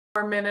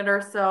More minute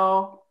or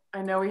so.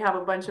 I know we have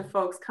a bunch of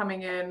folks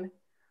coming in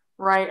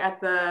right at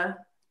the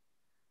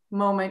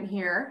moment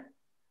here.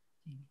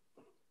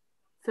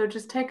 So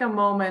just take a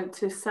moment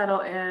to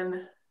settle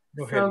in.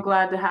 So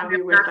glad to have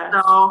you with us.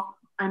 So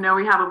I know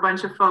we have a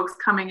bunch of folks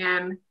coming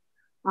in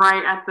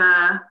right at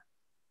the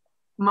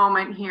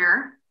moment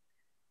here.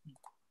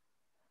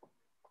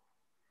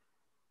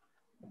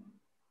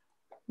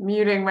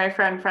 Muting my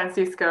friend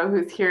Francisco,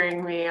 who's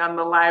hearing me on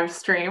the live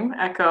stream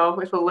echo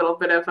with a little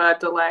bit of a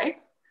delay.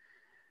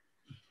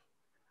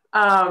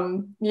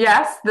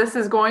 Yes, this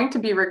is going to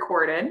be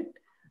recorded.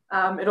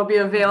 It'll be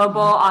available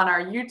on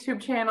our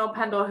YouTube channel,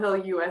 Pendle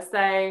Hill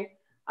USA,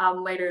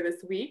 later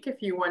this week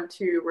if you want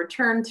to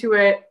return to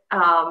it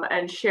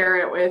and share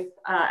it with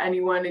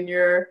anyone in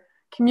your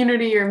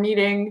community or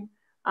meeting.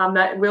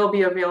 That will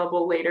be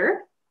available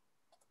later.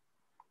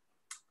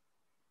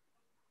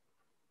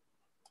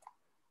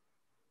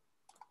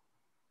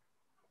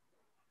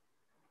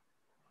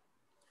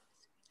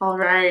 All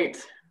right.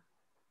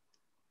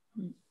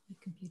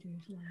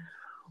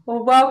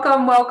 Well,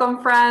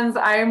 welcome, friends.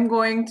 I'm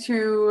going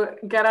to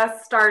get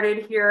us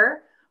started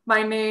here.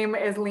 My name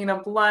is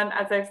Lena Blunt.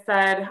 As I've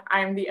said,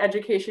 I'm the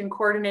education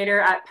coordinator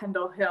at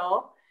Pendle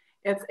Hill.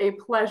 It's a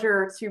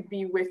pleasure to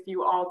be with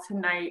you all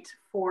tonight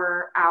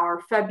for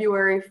our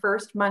February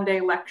 1st Monday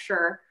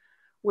lecture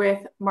with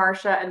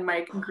Marsha and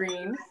Mike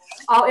Green.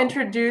 I'll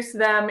introduce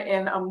them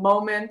in a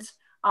moment,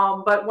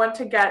 but want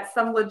to get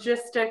some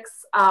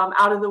logistics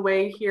out of the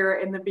way here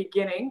in the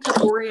beginning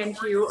to orient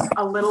you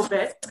a little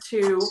bit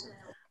to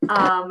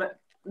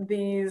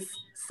these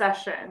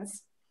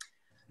sessions.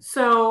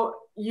 So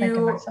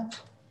you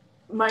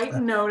might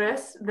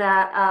notice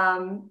that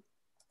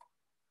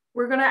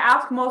we're going to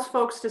ask most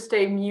folks to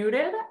stay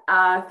muted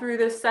through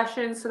this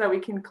session so that we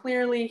can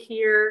clearly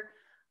hear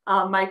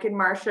Mike and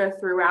Marsha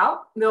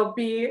throughout. There'll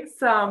be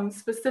some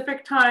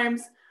specific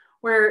times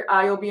where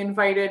you'll be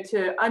invited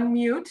to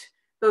unmute.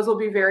 Those will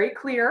be very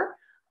clear.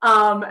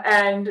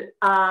 And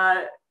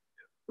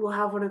we'll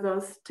have one of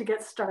those to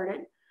get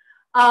started.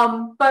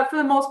 But for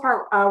the most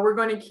part, we're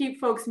going to keep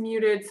folks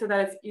muted so that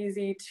it's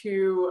easy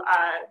to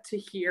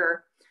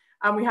hear.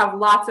 We have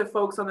lots of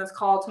folks on this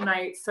call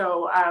tonight,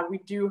 so we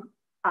do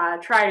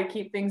try to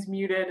keep things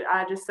muted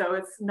just so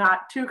it's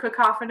not too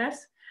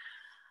cacophonous.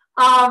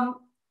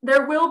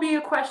 There will be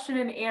a question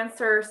and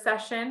answer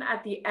session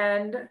at the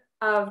end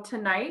of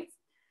tonight.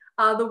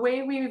 The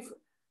way we've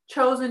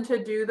chosen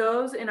to do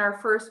those in our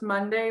first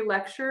Monday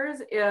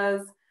lectures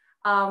is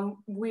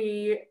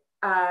we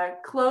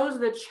close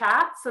the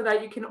chat so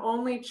that you can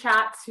only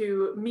chat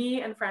to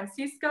me and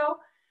Francisco,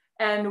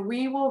 and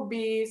we will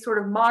be sort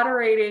of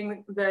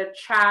moderating the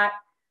chat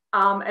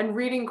and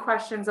reading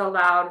questions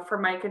aloud for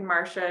Mike and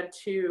Marsha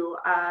to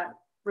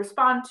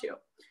respond to.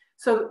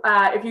 So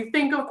if you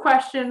think of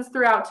questions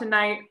throughout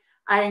tonight,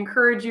 I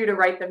encourage you to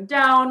write them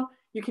down.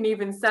 You can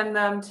even send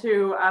them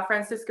to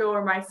Francisco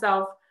or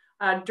myself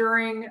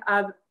during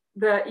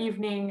the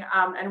evening,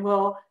 and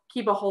we'll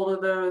keep a hold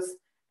of those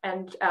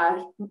and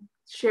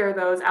share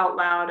those out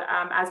loud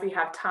as we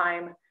have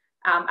time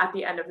at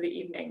the end of the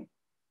evening.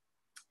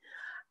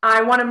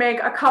 I want to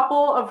make a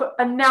couple of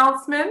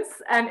announcements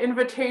and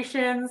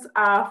invitations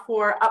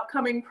for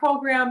upcoming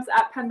programs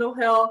at Pendle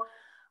Hill.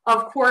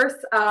 Of course,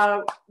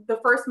 the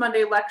first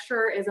Monday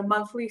lecture is a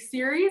monthly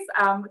series.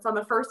 It's on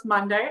the first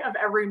Monday of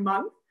every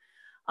month.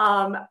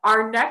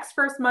 Our next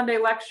first Monday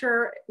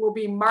lecture will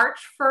be March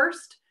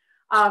 1st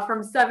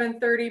from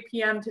 7:30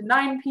 p.m. to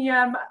 9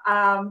 p.m.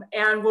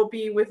 And will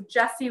be with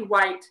Jesse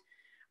White.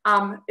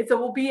 It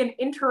will be an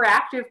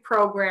interactive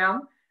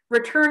program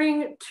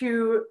returning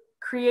to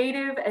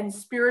creative and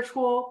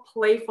spiritual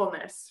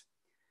playfulness.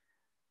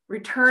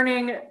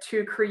 Returning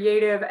to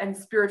creative and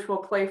spiritual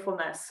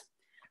playfulness.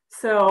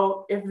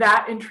 So if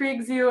that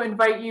intrigues you, I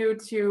invite you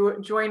to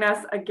join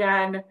us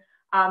again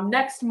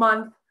next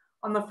month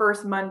on the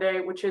first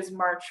Monday, which is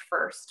March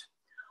 1st.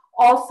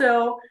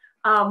 Also,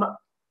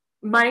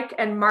 Mike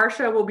and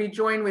Marsha will be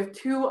joined with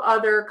two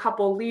other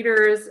couple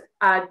leaders,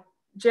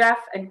 Jeff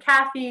and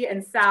Kathy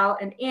and Sal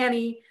and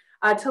Annie,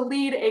 to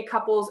lead a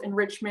couples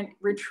enrichment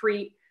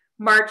retreat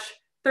March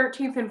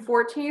 13th and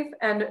 14th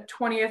and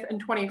 20th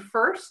and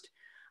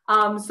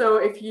 21st. So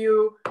if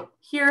you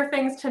hear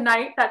things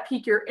tonight that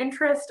pique your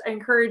interest, I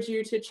encourage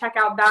you to check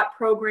out that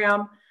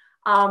program.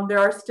 There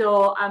are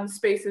still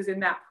spaces in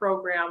that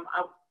program,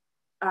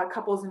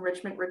 couples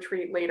enrichment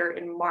retreat later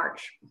in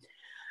March.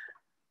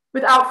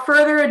 Without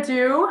further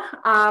ado,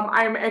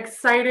 I'm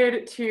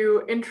excited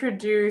to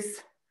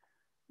introduce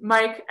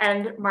Mike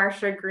and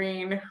Marsha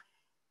Green.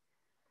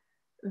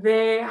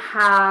 They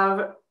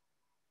have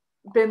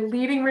been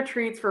leading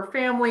retreats for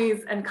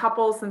families and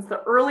couples since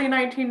the early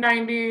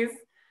 1990s.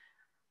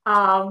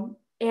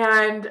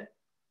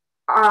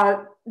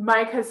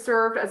 Mike has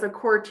served as a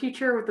core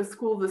teacher with the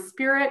School of the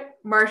Spirit.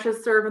 Marsha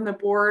served on the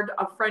board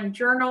of Friend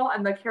Journal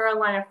and the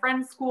Carolina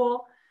Friends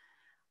School.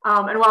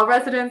 And while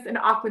residents in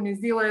Auckland, New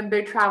Zealand,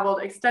 they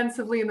traveled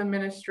extensively in the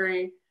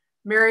ministry,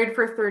 married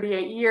for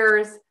 38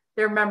 years.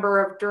 They're a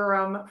member of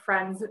Durham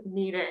Friends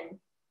Meeting.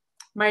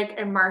 Mike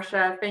and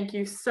Marsha, thank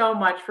you so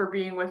much for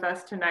being with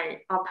us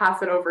tonight. I'll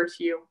pass it over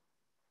to you.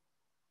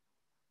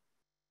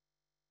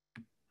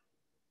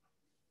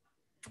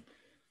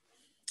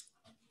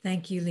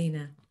 Thank you,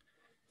 Lena.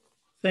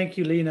 Thank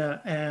you,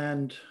 Lena.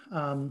 And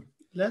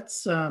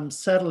let's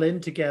settle in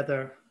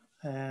together.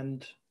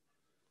 And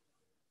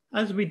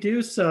as we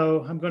do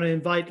so, I'm going to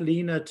invite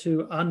Lena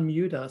to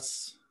unmute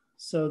us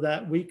so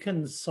that we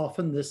can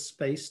soften this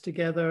space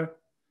together.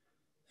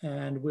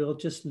 And we'll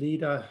just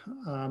lead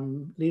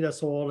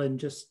us all in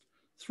just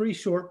 3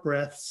 short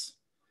breaths,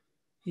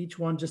 each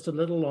one just a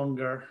little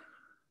longer.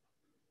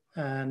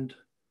 And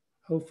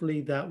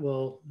hopefully that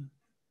will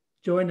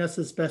join us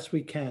as best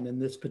we can in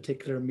this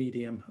particular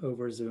medium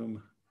over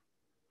Zoom.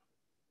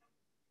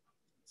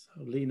 So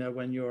Lena,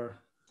 when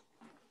you're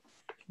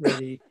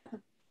ready.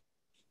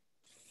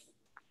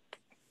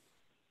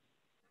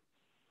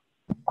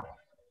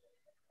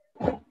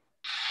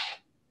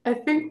 I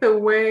think the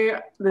way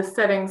the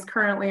settings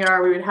currently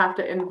are, we would have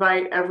to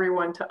invite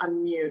everyone to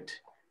unmute.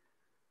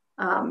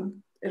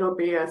 It'll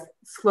be a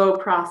slow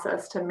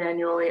process to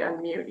manually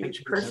unmute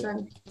each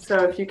person.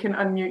 So if you can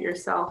unmute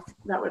yourself,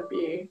 that would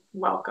be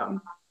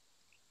welcome.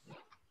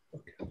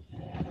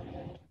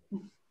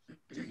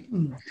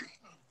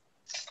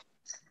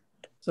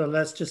 So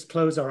let's just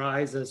close our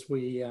eyes as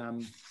we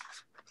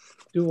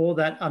do all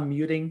that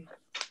unmuting.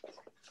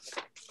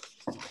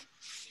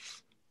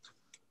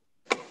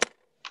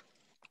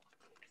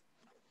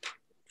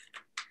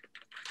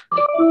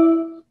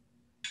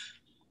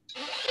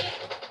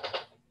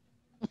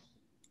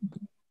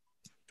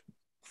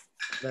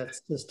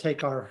 Let's just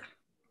take our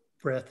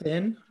breath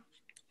in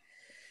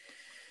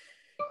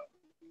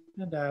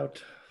and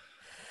out.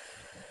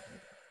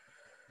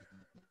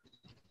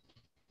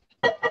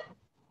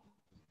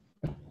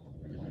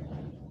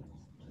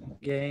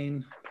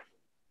 Again.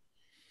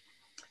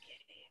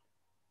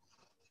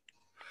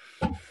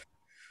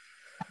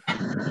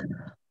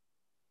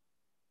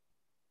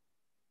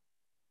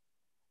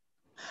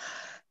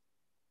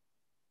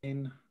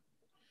 In.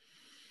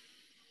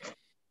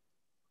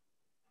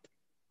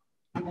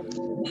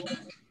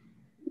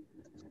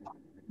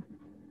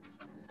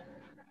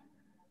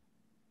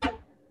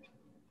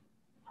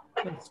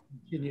 Let's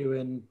continue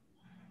in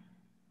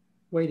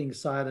waiting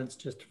silence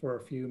just for a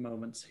few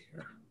moments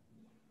here.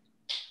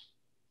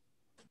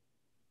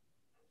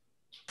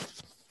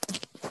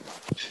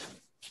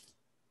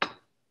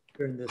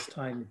 During this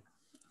time,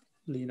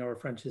 Lena or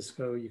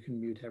Francisco, you can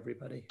mute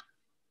everybody.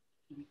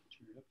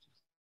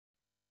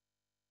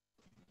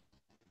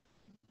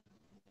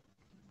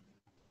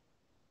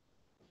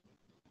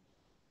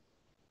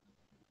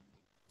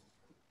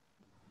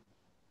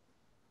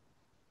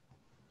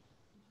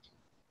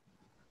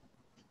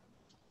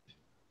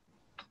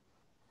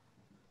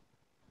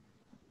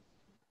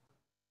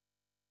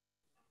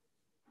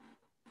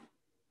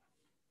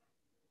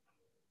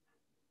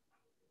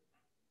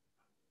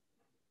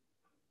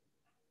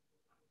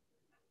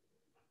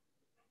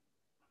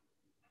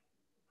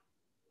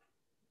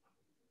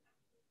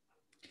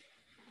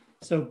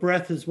 So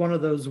breath is one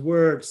of those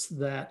words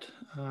that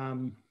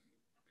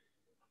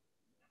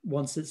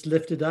once it's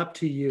lifted up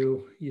to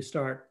you, you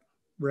start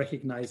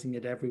recognizing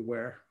it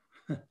everywhere.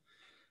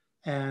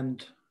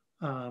 And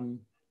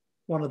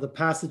one of the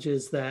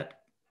passages that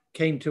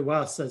came to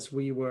us as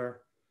we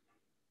were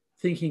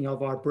thinking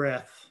of our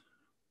breath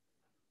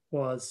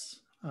was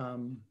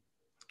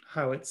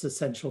how it's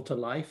essential to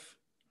life.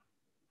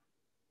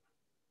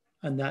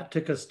 And that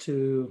took us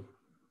to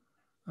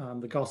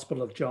the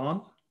Gospel of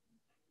John.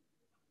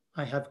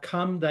 I have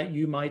come that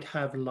you might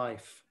have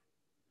life,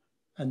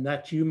 and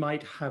that you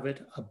might have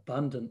it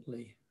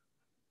abundantly.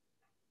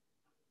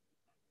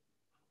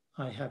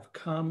 I have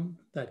come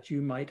that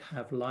you might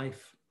have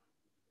life,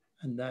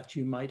 and that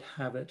you might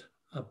have it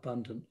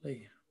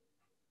abundantly.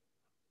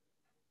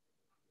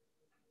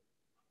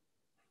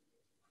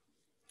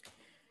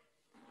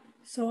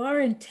 So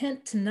our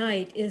intent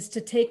tonight is to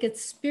take a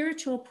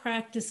spiritual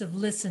practice of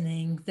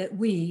listening that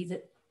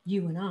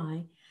you and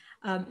I,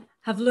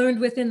 have learned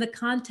within the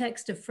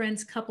context of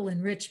Friends Couple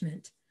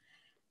Enrichment,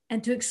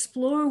 and to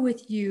explore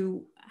with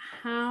you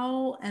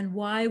how and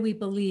why we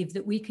believe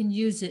that we can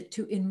use it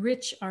to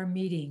enrich our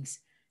meetings,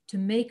 to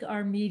make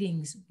our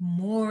meetings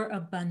more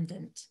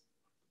abundant.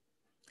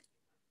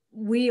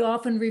 We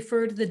often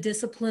refer to the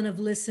discipline of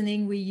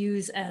listening we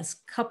use as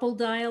couple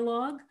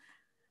dialogue,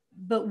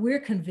 but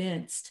we're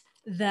convinced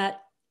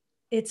that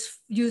it's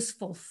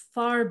useful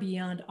far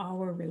beyond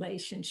our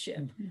relationship.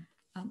 Mm-hmm.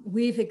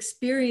 We've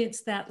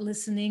experienced that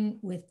listening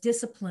with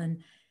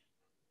discipline.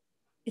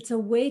 It's a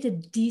way to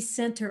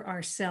decenter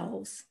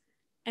ourselves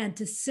and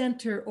to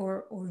center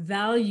or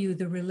value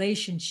the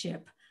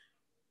relationship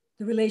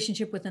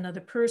with another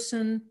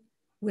person,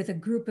 with a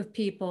group of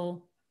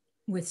people,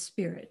 with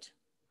spirit.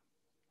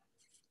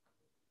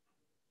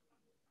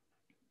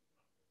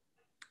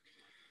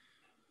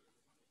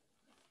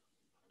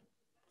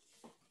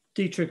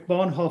 Dietrich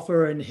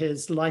Bonhoeffer, in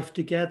his Life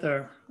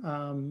Together,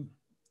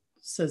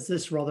 says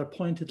this rather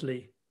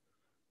pointedly: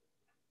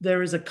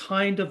 there is a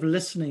kind of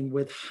listening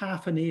with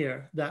half an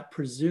ear that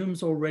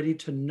presumes already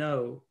to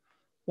know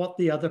what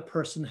the other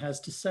person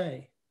has to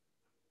say.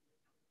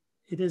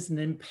 It is an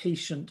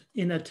impatient,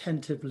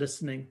 inattentive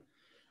listening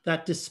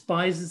that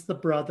despises the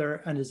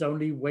brother and is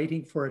only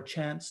waiting for a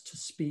chance to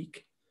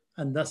speak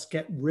and thus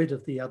get rid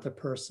of the other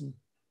person.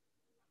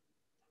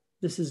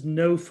 This is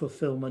no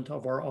fulfillment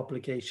of our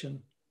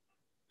obligation,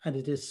 and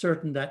it is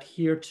certain that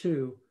here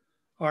too,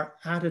 our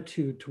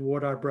attitude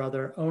toward our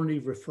brother only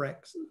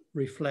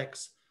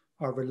reflects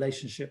our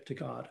relationship to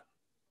God.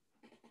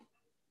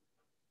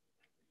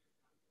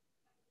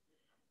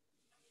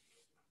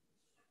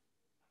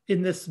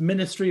 In this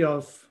ministry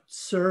of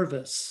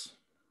service,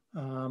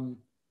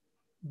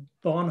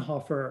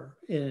 Bonhoeffer,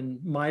 in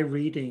my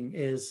reading,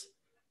 is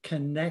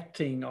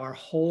connecting our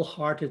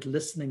wholehearted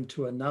listening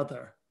to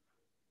another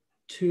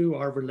to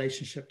our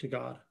relationship to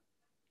God.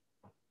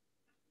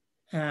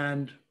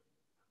 And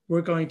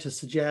we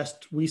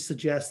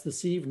suggest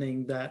this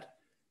evening that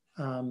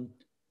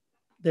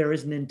there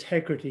is an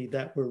integrity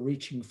that we're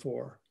reaching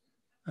for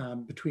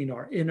between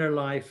our inner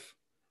life,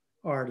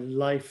 our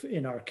life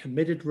in our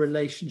committed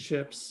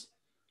relationships,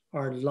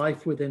 our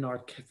life within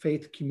our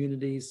faith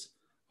communities,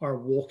 our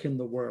walk in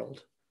the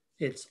world.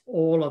 It's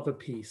all of a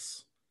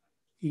piece.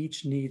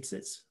 Each needs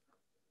its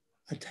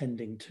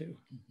attending to.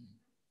 Mm-hmm.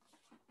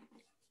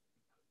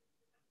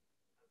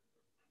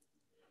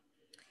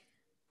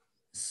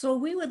 So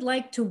we would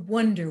like to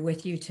wonder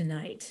with you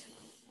tonight.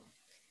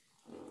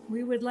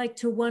 We would like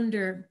to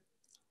wonder,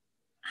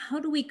 how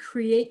do we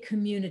create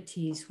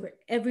communities where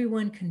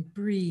everyone can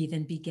breathe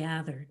and be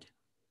gathered?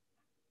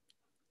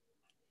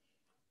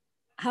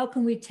 How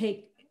can we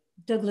take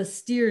Douglas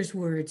Steere's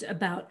words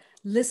about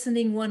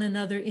listening one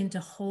another into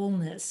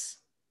wholeness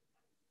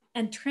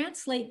and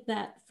translate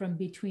that from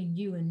between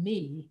you and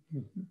me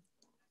mm-hmm.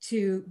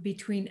 to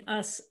between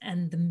us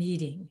and the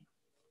meeting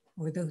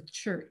or the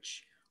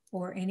church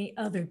or any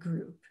other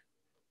group?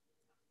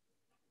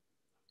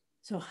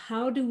 So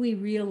how do we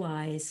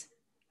realize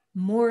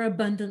more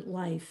abundant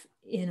life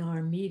in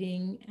our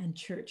meeting and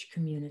church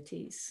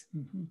communities?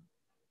 Mm-hmm.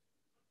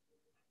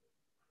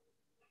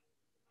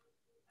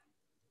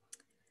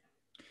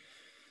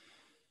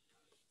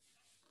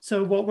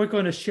 So what we're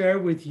going to share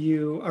with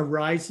you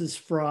arises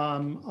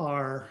from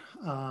our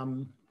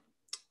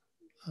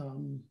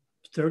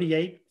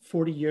 38,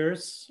 40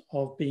 years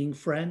of being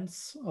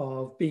friends,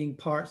 of being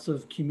parts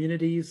of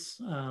communities,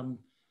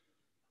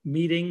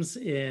 meetings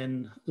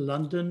in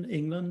London,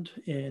 England,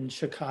 in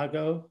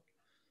Chicago,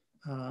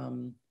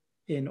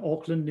 in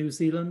Auckland, New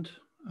Zealand,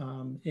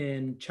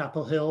 in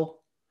Chapel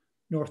Hill,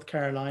 North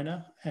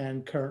Carolina,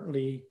 and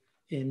currently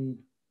in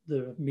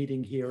the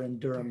meeting here in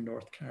Durham,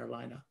 North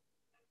Carolina.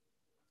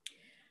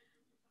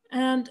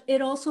 And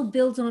it also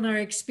builds on our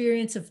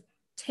experience of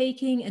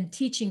taking and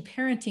teaching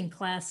parenting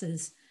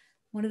classes.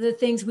 One of the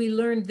things we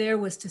learned there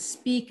was to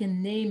speak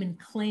and name and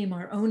claim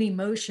our own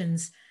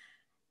emotions.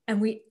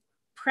 And we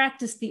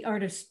practiced the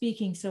art of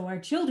speaking so our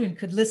children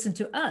could listen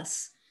to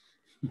us,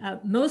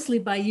 mostly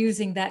by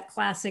using that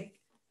classic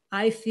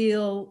 "I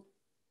feel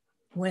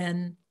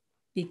when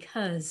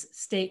because"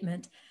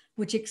 statement,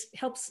 which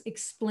helps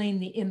explain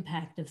the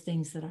impact of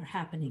things that are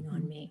happening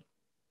on me.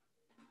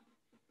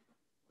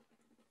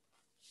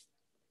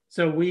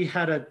 So we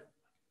had a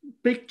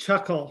big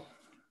chuckle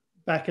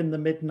back in the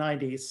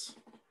mid-90s,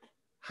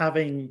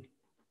 having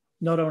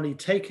not only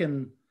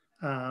taken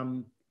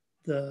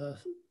the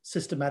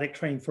systematic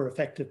training for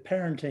effective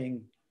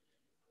parenting,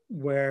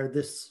 where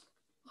this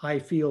 "I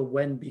feel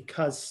when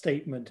because"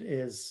 statement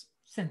is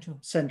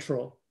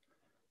central.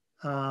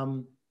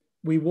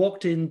 We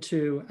walked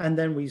into, and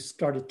then we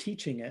started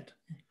teaching it.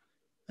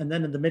 And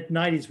then in the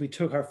mid-90s, we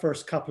took our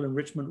first couple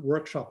enrichment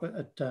workshop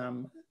at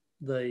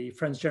the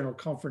Friends General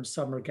Conference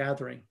Summer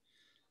Gathering.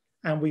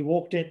 And we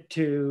walked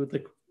into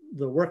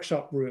the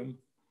workshop room,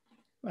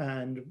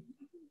 and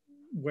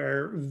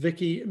where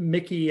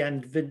Mickey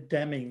and Vin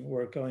Deming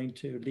were going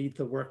to lead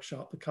the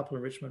workshop, the couple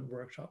enrichment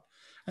workshop.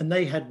 And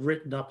they had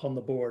written up on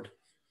the board,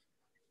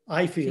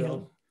 "I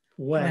feel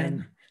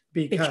when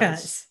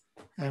because."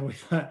 And we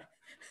thought,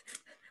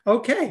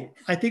 okay,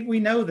 I think we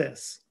know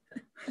this.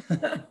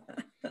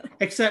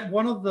 Except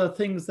one of the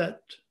things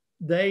that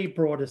they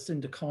brought us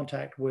into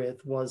contact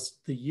with was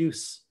the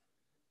use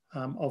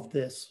of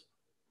this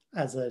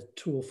as a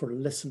tool for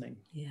listening.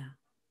 Yeah.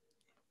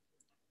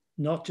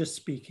 Not just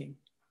speaking,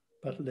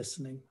 but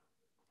listening.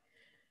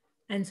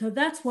 And so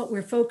that's what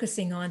we're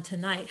focusing on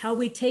tonight, how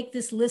we take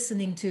this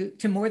listening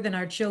to more than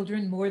our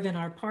children, more than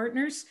our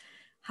partners,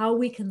 how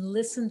we can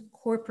listen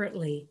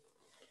corporately.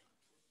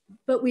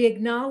 But we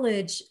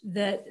acknowledge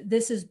that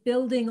this is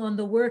building on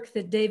the work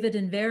that David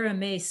and Vera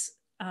Mace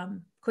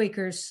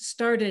Quakers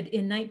started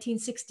in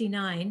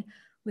 1969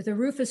 with a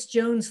Rufus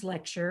Jones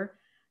lecture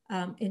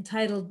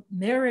entitled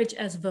 "Marriage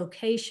as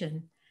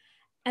Vocation."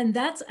 And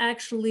that's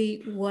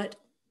actually what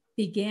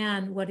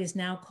began what is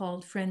now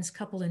called Friends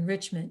Couple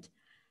Enrichment.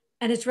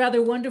 And it's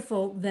rather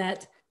wonderful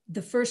that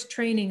the first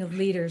training of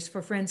leaders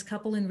for Friends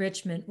Couple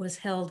Enrichment was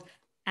held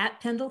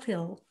at Pendle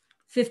Hill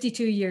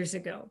 52 years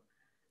ago.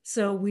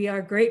 So we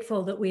are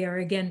grateful that we are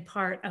again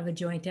part of a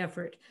joint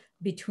effort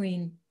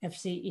between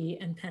FCE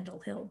and Pendle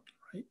Hill.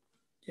 Right.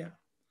 Yeah,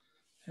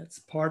 that's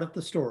part of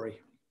the story.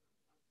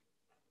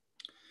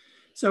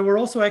 So we're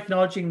also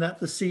acknowledging that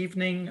this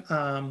evening,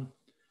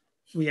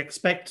 we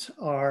expect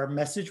our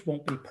message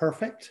won't be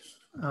perfect.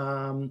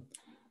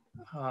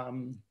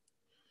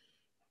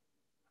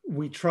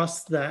 We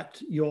trust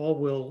that you all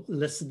will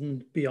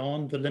listen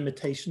beyond the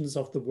limitations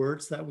of the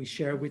words that we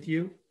share with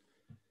you.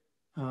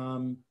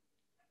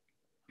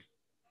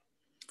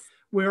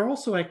 We're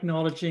also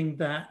acknowledging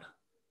that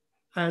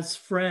as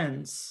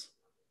friends,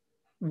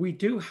 we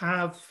do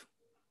have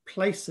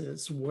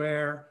places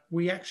where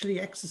we actually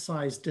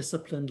exercise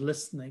disciplined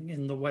listening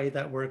in the way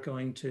that we're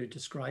going to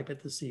describe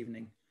it this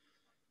evening.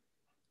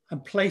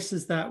 And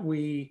places that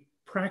we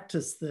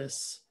practice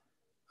this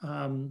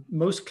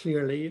most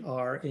clearly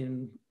are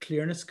in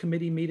clearness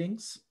committee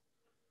meetings,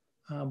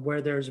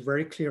 where there's a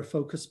very clear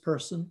focus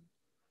person.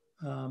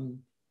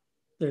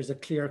 There's a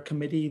clear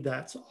committee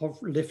that's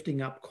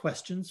lifting up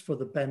questions for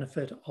the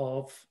benefit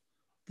of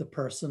the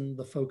person,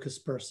 the focus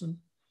person.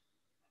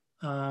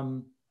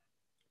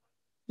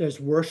 There's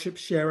worship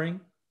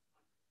sharing,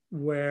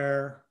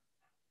 where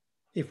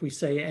if we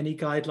say any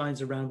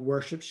guidelines around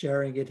worship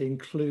sharing, it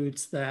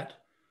includes that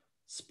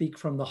speak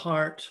from the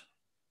heart,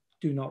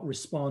 do not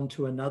respond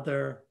to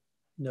another,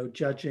 no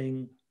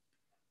judging,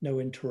 no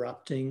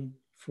interrupting,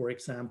 for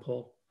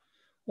example.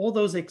 All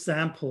those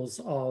examples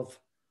of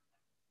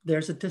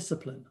there's a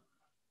discipline.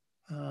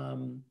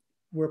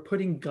 We're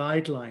putting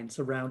guidelines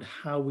around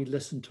how we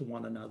listen to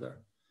one another.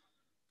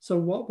 So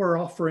what we're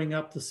offering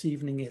up this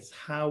evening is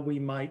how we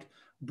might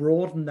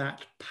broaden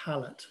that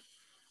palette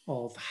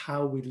of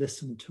how we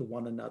listen to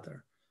one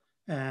another.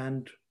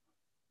 And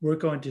we're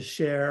going to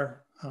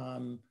share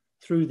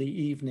through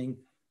the evening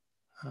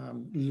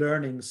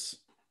learnings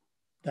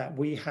that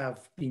we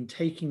have been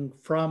taking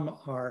from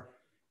our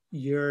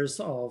years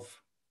of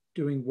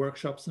doing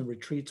workshops and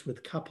retreats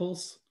with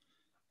couples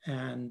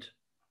and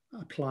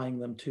applying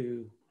them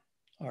to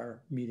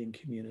our meeting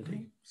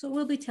community. So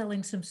we'll be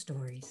telling some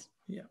stories.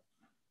 Yeah.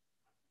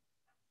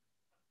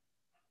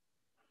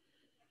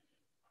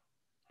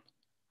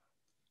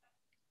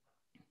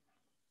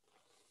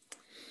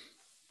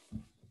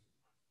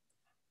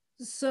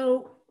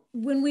 So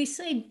when we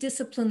say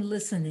disciplined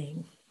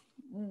listening,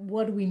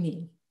 what do we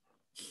mean?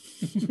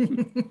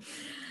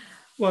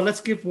 Well,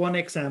 let's give one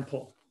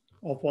example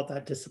of what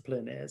that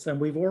discipline is. And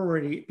we've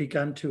already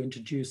begun to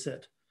introduce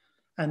it.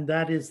 And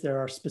that is there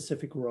are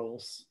specific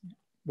roles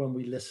when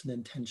we listen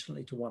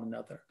intentionally to one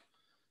another.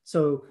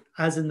 So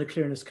as in the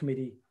Clearness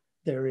Committee,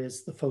 there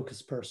is the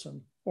focus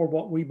person, or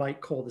what we might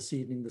call this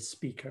evening the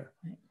speaker.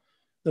 Right.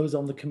 Those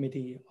on the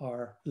committee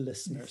are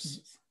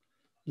listeners.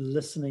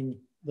 Listening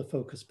the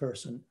focus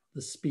person,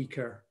 the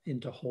speaker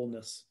into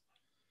wholeness.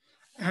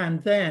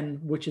 And then,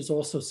 which is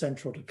also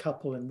central to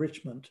couple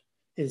enrichment,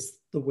 is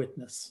the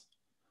witness,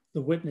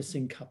 the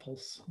witnessing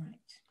couples. Right.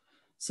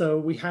 So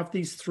we have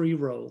these three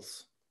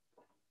roles.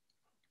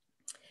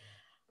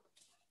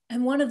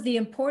 And one of the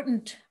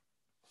important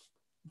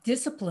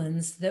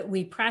disciplines that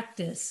we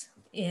practice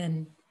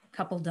in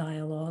couple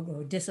dialogue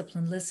or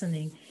disciplined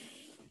listening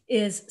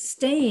is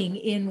staying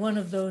in one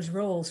of those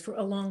roles for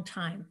a long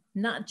time,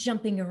 not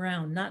jumping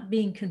around, not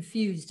being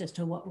confused as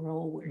to what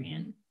role we're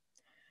in.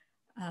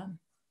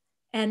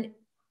 And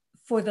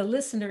for the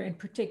listener in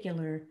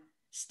particular,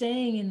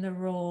 staying in the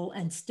role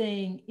and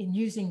staying in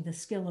using the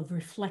skill of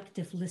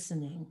reflective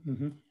listening,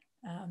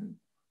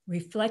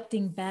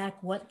 reflecting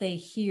back what they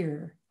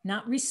hear,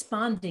 not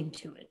responding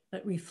to it,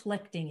 but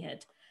reflecting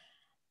it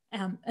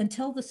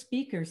until the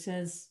speaker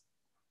says,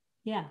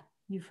 yeah,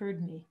 you've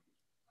heard me.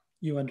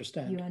 You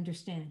understand. You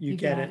understand. You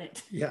get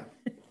it. Yeah.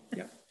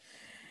 Yeah.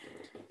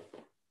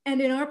 And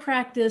in our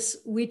practice,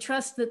 we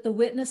trust that the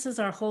witnesses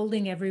are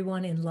holding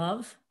everyone in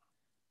love,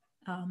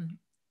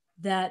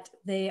 that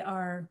they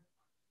are,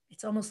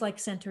 it's almost like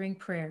centering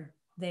prayer.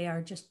 They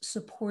are just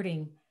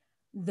supporting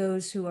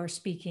those who are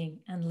speaking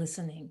and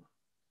listening.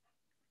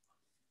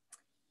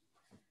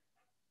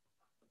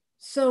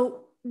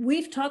 So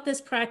we've taught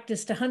this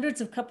practice to hundreds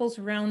of couples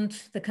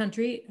around the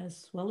country,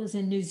 as well as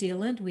in New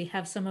Zealand. We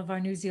have some of our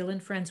New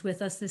Zealand friends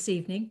with us this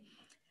evening.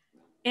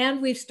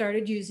 And we've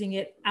started using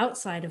it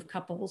outside of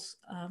couples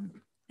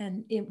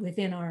and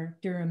within our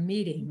Durham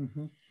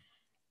meeting.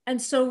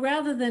 And so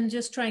rather than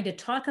just trying to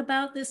talk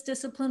about this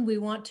discipline, we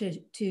want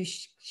to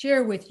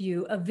share with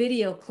you a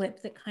video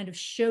clip that kind of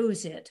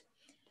shows it.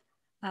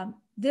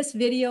 This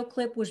video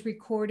clip was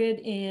recorded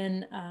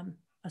in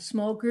a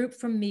small group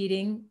from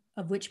meeting,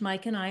 of which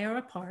Mike and I are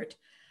a part.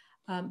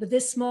 But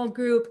this small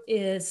group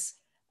is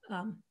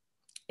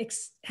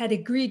had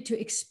agreed to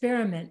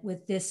experiment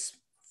with this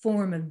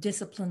form of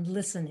disciplined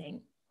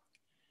listening.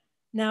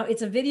 Now,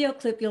 it's a video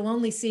clip. You'll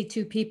only see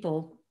two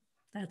people.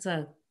 That's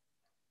a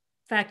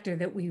factor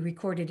that we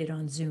recorded it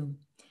on Zoom.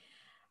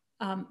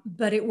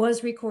 But it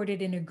was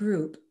recorded in a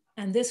group.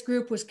 And this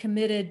group was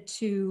committed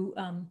to,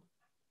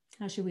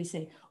 how should we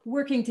say,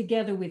 working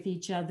together with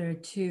each other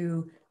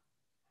to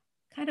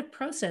kind of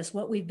process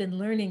what we've been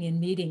learning in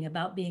meeting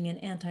about being an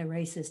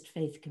anti-racist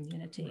faith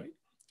community. Right.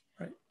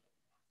 Right.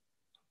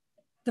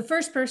 The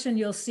first person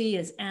you'll see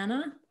is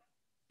Anna,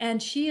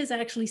 and she is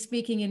actually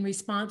speaking in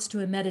response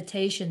to a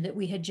meditation that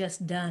we had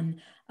just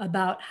done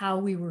about how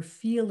we were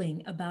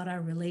feeling about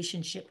our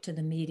relationship to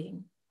the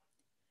meeting.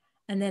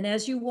 And then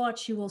as you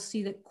watch, you will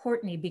see that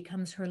Courtney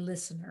becomes her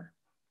listener.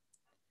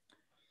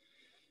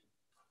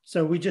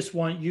 So we just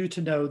want you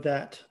to know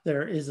that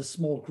there is a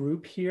small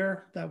group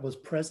here that was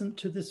present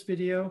to this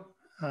video,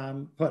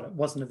 but it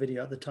wasn't a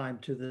video at the time,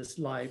 to this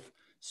live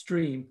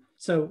stream.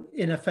 So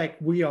in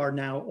effect, we are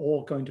now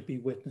all going to be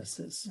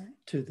witnesses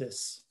to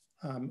this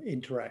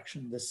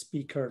interaction, this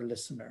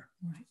speaker-listener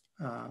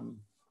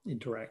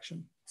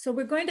interaction. So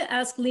we're going to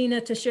ask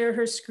Lena to share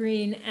her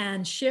screen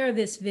and share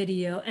this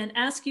video and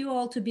ask you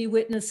all to be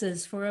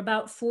witnesses for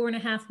about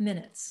 4.5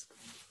 minutes.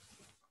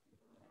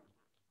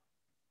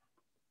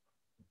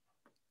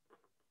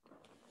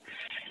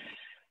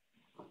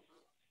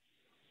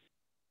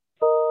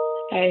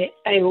 I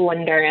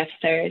wonder if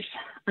there's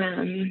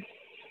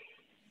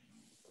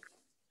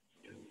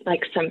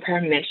like some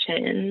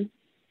permission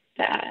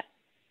that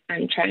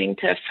I'm trying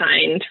to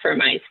find for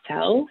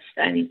myself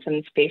and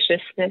some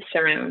spaciousness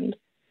around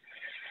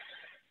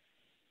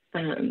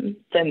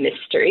the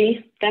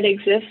mystery that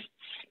exists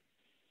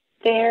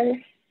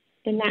there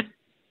in that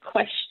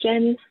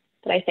question.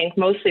 But I think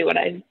mostly what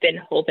I've been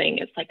holding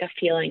is like a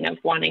feeling of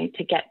wanting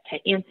to get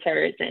to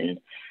answers and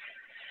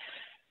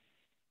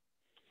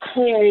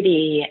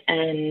clarity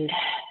and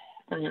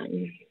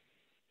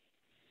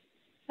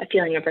a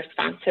feeling of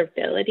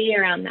responsibility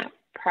around that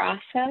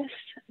process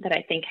that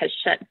I think has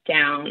shut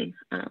down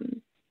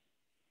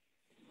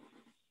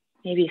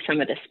maybe some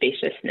of the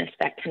spaciousness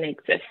that can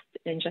exist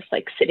in just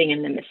like sitting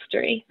in the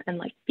mystery and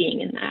like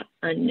being in that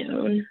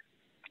unknown.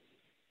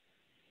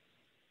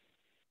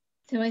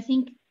 So I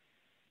think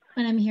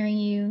what I'm hearing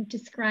you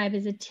describe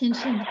is a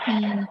tension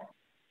between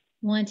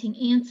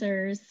wanting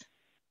answers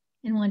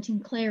and wanting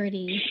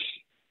clarity,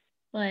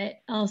 but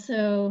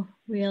also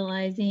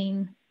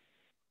realizing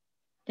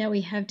that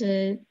we have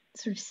to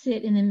sort of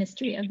sit in the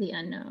mystery of the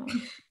unknown.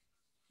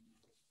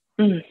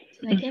 Did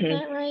I get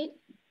that right?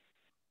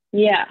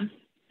 Yeah.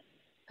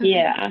 Okay.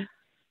 Yeah.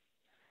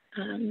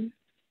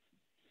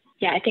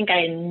 Yeah, I think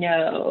I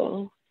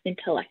know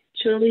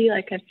intellectually,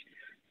 like I've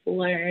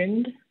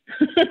learned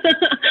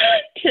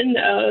to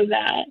know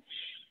that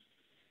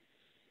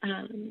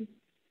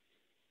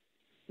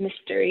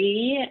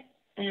mystery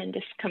and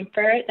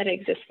discomfort that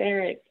exists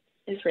there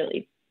is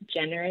really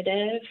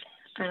generative,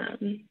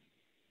 and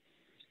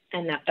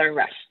that the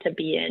rush to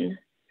be in,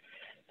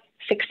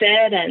 fix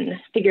it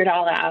and figure it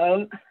all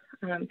out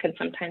can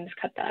sometimes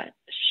cut that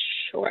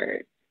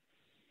short.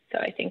 So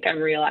I think I'm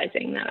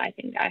realizing that I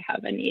think I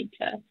have a need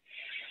to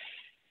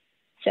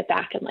sit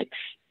back and like,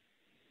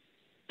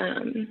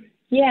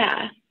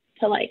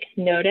 to like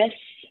notice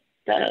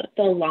the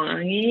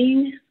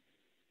longing,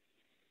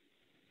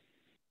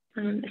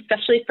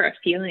 especially for a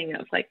feeling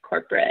of like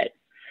corporate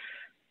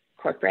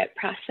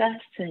process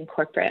and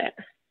corporate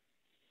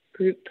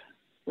group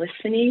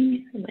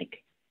listening and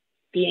like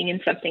being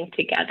in something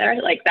together.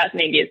 Like that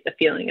maybe is the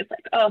feeling. It's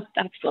like, oh,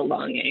 that's the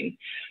longing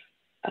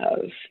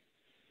of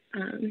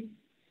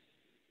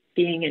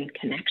being in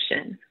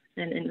connection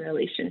and in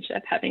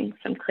relationship, having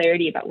some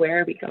clarity about where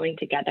are we going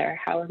together,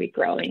 how are we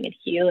growing and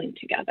healing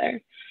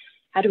together,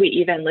 how do we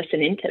even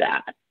listen into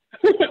that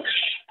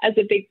as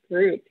a big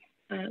group.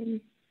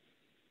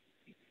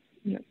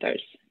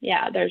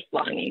 There's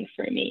longing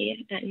for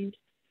me, and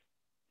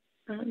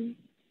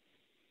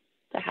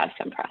to have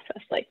some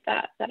process like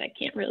that I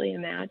can't really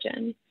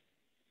imagine.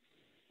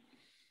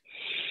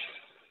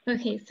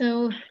 Okay,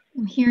 so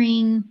I'm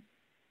hearing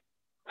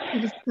you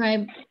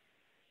describe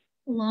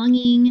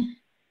longing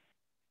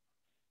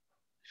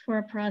for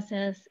a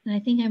process, and I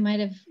think I might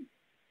have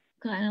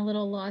gotten a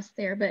little lost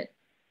there, but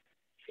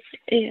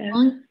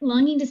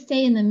longing to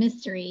stay in the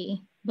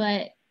mystery,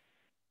 but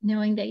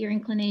knowing that your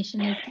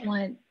inclination is to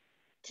want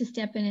to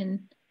step in and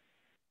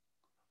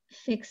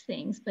fix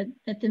things, but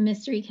that the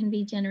mystery can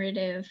be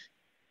generative,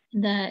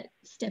 that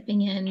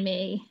stepping in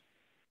may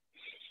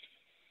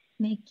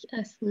make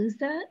us lose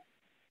that.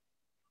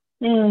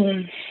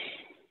 Yeah,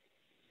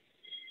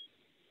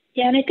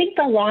 and I think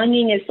the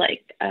longing is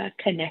like a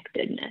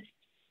connectedness.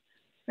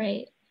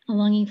 Right, a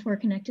longing for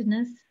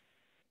connectedness.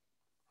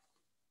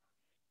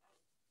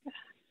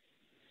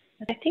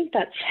 I think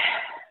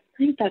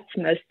that's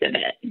most of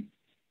it.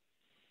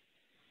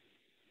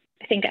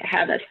 I think I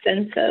have a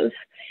sense of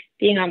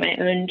being on my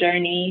own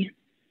journey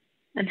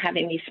and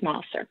having these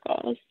small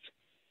circles,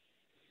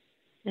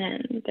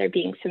 and there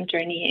being some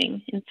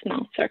journeying in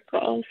small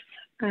circles.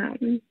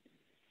 And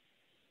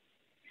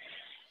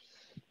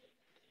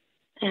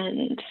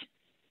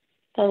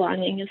the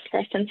longing is for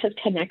a sense of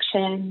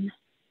connection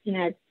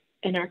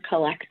in our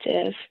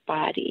collective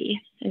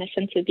body, and a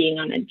sense of being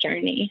on a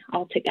journey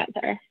all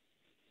together.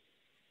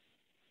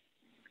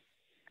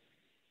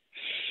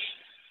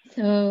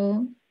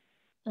 So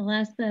the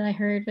last that I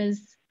heard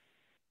was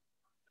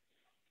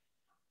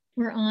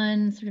we're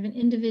on sort of an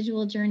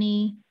individual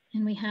journey,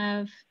 and we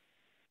have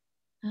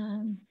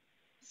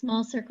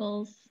small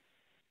circles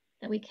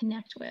that we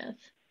connect with,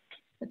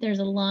 but there's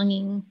a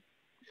longing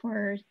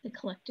for the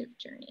collective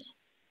journey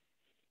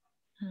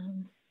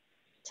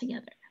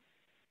together.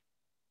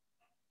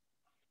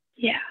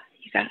 Yeah,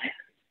 you got it.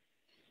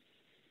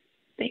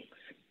 Thanks.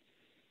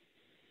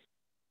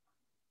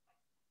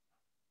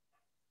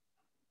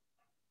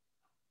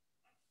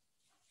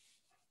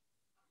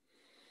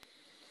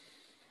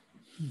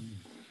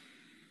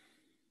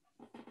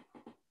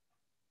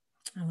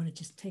 I want to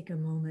just take a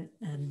moment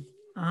and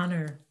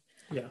honor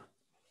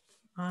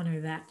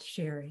that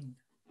sharing.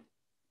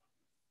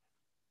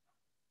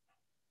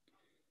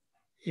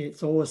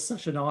 It's always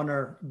such an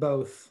honor,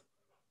 both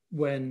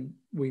when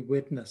we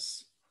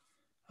witness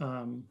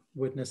Anna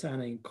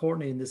and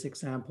Courtney in this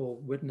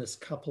example, witness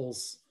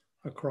couples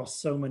across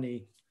so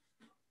many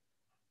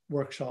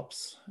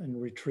workshops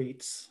and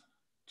retreats,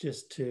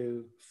 just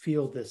to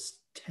feel this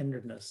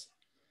tenderness.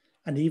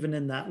 And even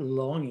in that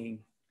longing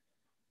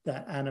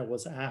that Anna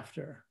was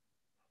after,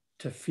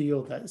 to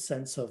feel that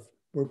sense of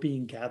we're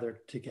being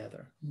gathered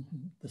together.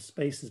 Mm-hmm. The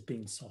space is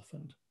being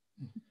softened.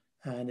 Mm-hmm.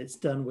 And it's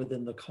done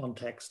within the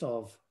context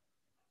of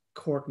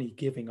Courtney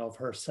giving of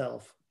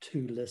herself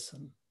to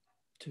listen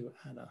to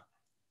Anna.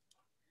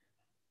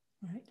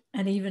 Right.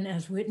 And even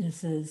as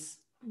witnesses,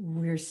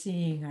 we're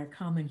seeing our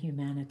common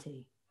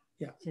humanity.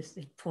 Yeah. Just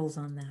it pulls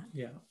on that.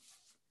 Yeah.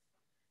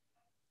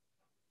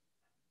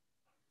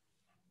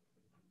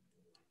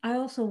 I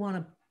also want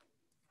to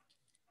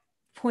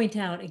point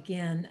out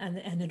again,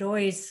 and it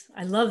always,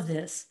 I love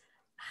this,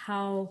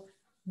 how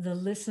the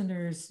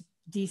listeners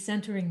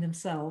decentering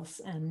themselves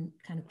and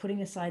kind of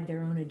putting aside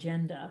their own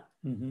agenda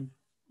mm-hmm.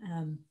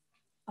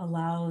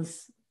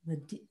 Allows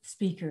the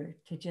speaker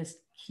to just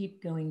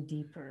keep going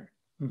deeper.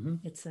 Mm-hmm.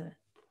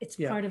 It's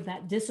part of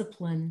that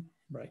discipline,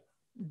 right,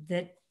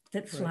 that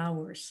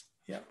flowers.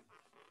 Yeah.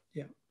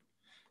 Yeah.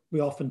 We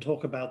often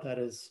talk about that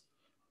as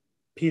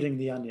peeling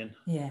the onion.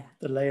 Yeah.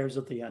 The layers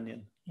of the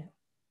onion. Yeah.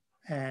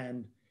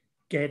 And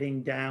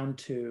getting down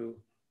to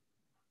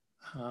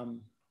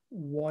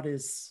what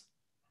is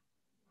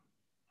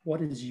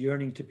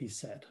yearning to be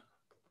said.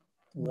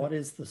 Right. What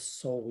is the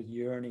soul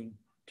yearning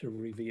to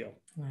reveal?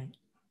 Right.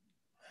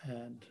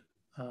 And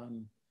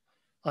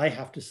I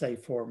have to say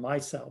for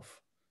myself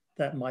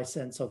that my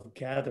sense of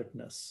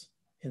gatheredness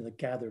in the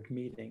gathered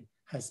meeting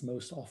has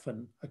most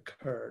often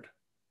occurred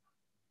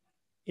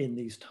in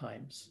these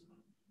times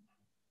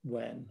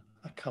when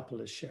a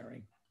couple is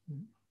sharing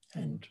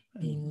and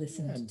being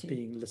listened to.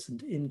 Being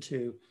listened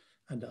into,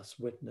 and us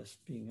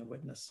being a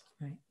witness.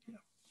 Right. Yeah.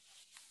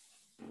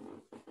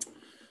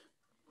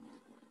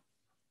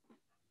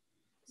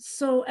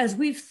 So as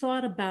we've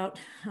thought about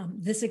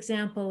this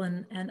example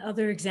and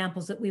other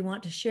examples that we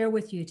want to share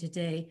with you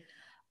today,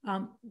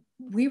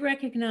 we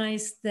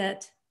recognize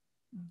that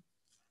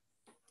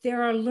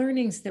there are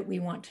learnings that we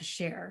want to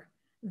share,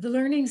 the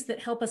learnings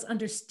that help us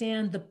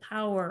understand the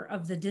power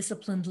of the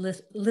disciplined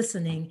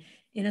listening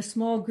in a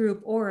small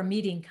group or a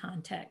meeting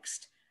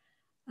context.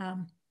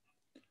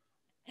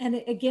 And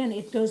again,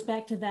 it goes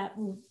back to that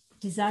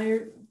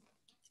desire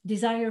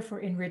for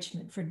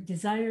enrichment, for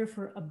desire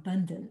for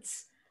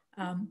abundance.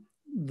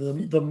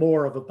 The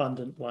more of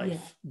abundant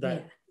life.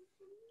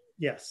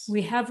 Yes.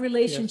 We have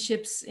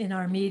relationships in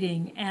our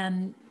meeting,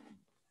 and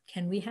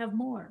can we have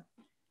more?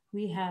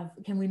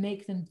 Can we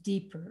make them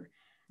deeper?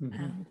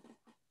 Mm-hmm.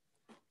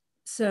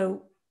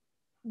 So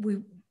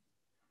we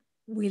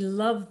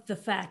love the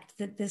fact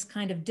that this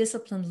kind of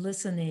disciplined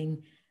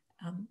listening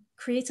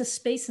creates a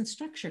space and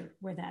structure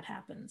where that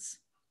happens.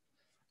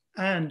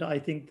 And I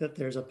think that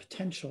there's a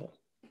potential,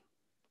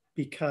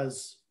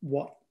 because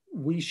what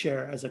we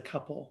share as a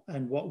couple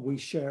and what we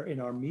share in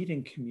our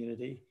meeting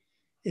community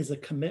is a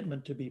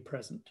commitment to be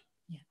present.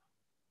 Yeah.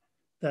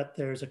 That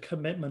there's a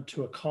commitment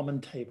to a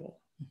common table.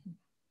 Mm-hmm.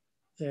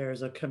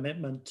 There's a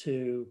commitment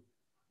to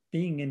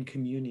being in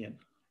communion.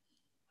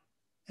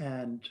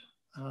 And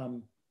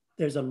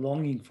there's a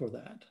longing for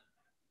that.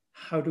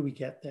 How do we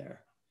get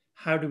there?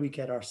 How do we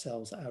get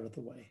ourselves out of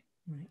the way?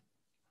 Right.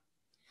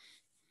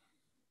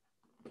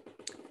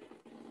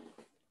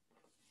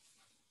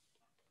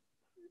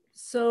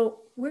 So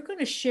we're going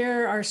to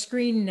share our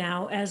screen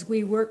now as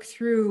we work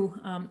through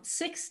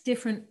 6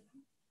 different,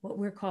 what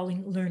we're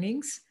calling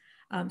learnings,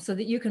 so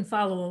that you can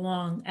follow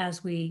along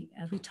as we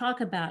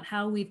talk about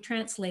how we've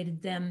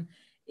translated them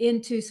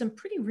into some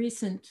pretty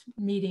recent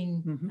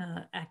meeting mm-hmm.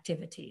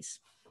 Activities.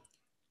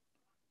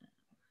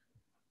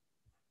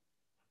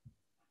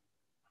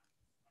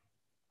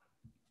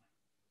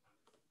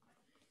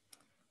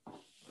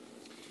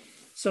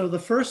 So the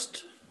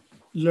first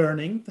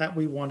learning that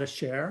we want to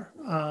share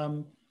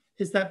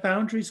is that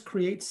boundaries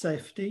create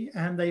safety,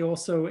 and they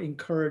also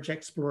encourage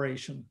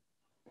exploration.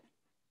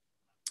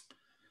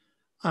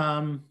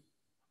 When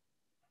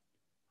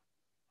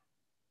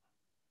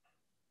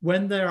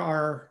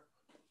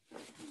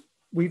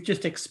we've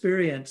just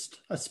experienced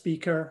a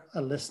speaker,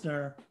 a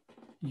listener,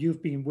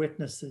 you've been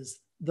witnesses,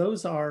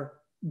 those are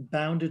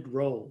bounded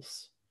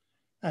roles,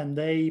 and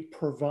they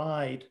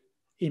provide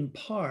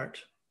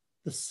impart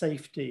the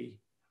safety,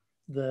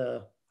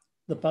 the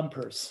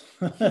bumpers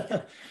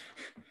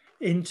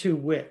into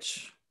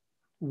which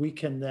we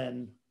can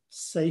then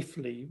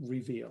safely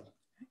reveal.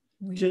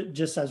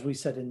 Just as we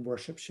said in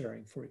worship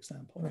sharing, for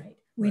example. Right.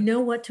 We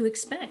know what to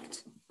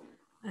expect.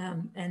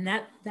 And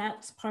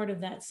that's part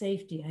of that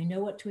safety. I know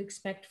what to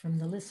expect from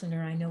the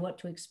listener. I know what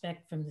to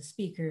expect from the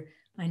speaker.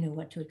 I know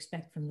what to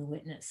expect from the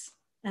witness.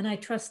 And I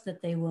trust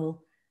that they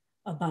will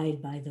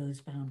abide by those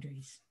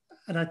boundaries.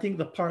 And I think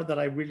the part that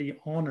I really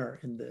honor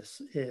in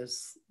this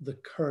is the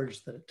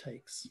courage that it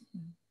takes.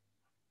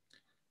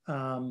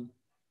 And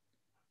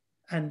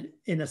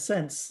in a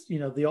sense, you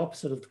know, the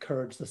opposite of the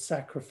courage, the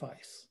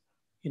sacrifice.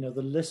 You know,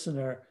 the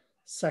listener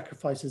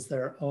sacrifices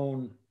their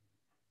own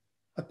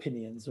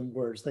opinions and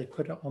words. They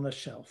put it on a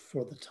shelf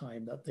for the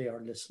time that they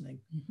are listening.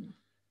 Mm-hmm.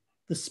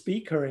 The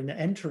speaker in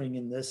entering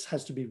in this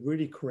has to be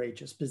really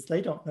courageous because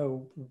they don't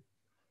know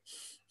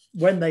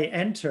when they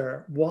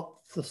enter what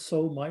the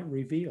soul might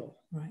reveal.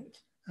 Right.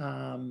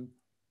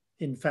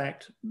 In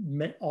fact,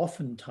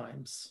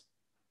 oftentimes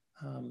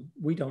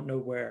we don't know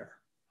where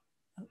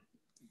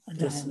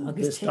this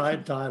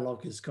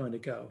dialogue is going to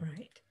go.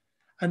 Right.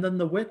 And then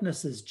the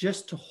witness is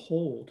just to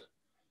hold.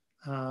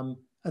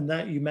 And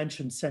that you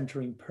mentioned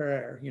centering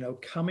prayer, you know,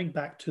 coming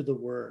back to the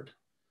word,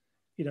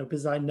 you know,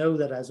 because I know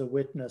that as a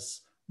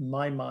witness,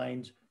 my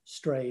mind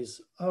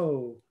strays,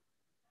 oh,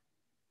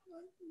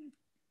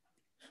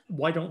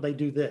 why don't they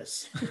do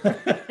this?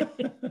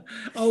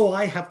 Oh,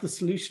 I have the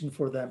solution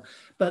for them.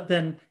 But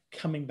then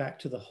coming back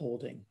to the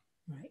holding,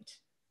 right?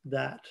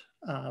 That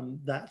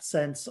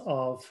sense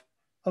of,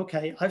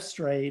 okay, I've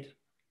strayed.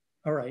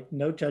 All right,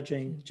 no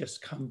judging,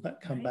 just come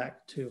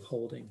back to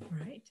holding.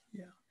 Right.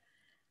 Yeah.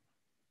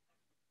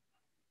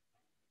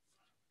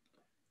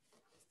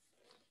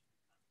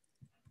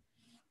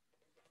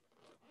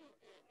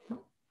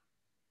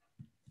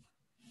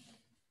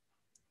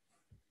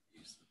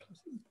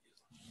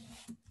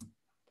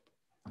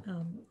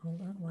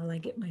 Hold on while I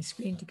get my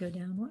screen to go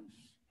down one.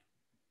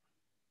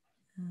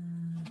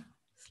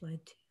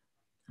 Slide 2.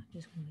 I'm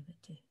just going to leave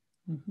it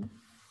 2. Mm-hmm.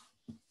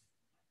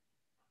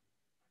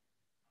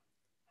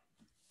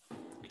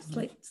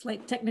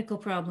 Slight technical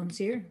problems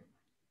here.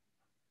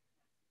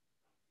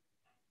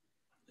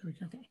 There we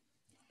go. Okay.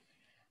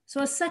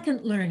 So a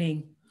second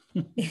learning,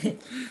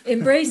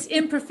 embrace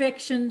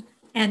imperfection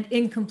and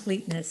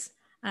incompleteness.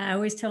 I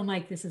always tell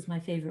Mike this is my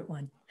favorite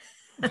one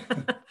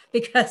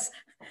because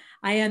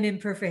I am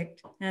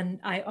imperfect and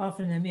I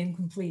often am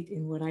incomplete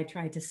in what I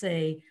try to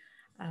say.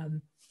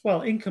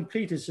 Well,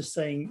 incomplete is just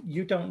saying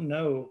you don't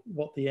know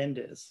what the end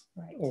is,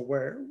 right, or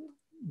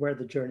where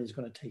the journey is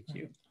going to take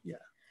you. Yeah.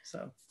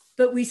 So.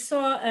 But we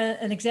saw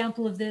an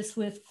example of this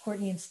with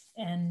Courtney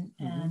and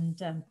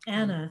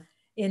Anna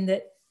in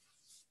that,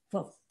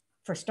 well,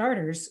 for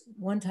starters,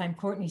 one time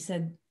Courtney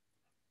said,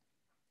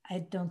 I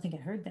don't think I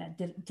heard that.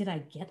 Did I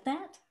get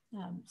that?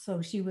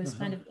 So she was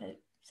kind of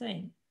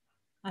saying,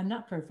 I'm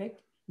not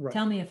perfect. Right.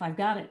 Tell me if I've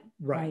got it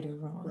right or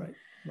wrong.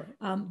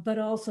 Right. But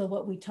also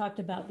what we talked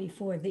about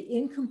before, the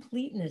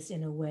incompleteness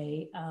in a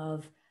way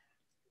of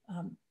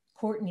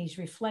Courtney's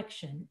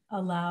reflection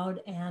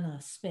allowed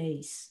Anna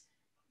space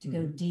to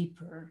go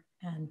deeper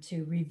and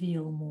to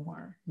reveal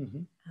more.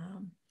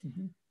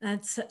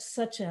 That's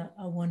such a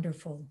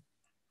wonderful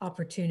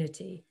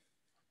opportunity.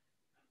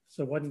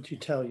 So why don't you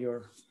tell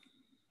your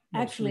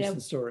most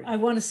recent story? I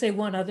want to say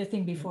one other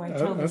thing before I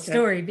tell the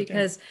story,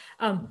 because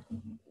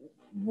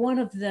one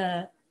of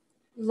the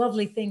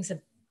lovely things,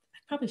 I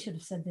probably should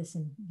have said this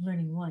in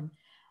Learning 1,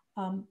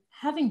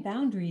 having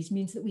boundaries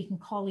means that we can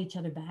call each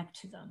other back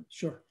to them.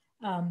 Sure.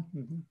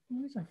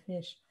 Where's our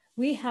fish?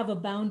 We have a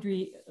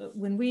boundary.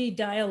 When we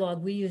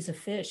dialogue, we use a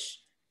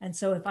fish. And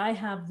so if I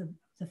have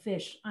the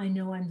fish, I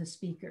know I'm the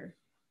speaker.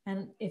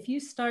 And if you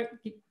start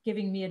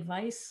giving me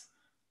advice,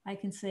 I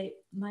can say,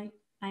 Mike,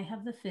 I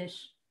have the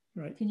fish.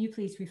 Right. Can you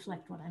please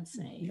reflect what I'm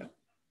saying? Yeah.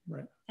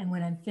 Right. And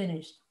when I'm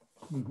finished,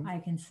 I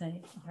can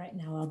say, all right,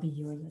 now I'll be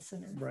your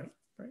listener. Right.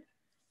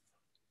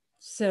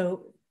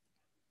 So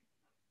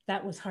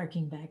that was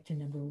harking back to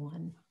number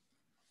 1.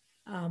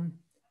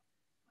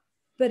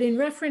 But in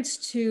reference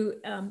to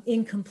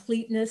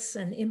incompleteness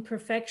and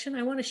imperfection,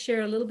 I want to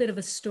share a little bit of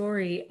a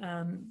story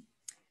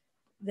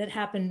that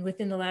happened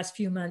within the last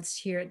few months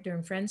here at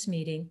Durham Friends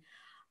meeting.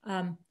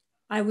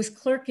 I was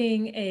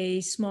clerking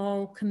a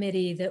small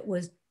committee that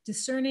was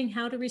discerning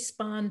how to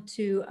respond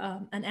to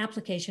an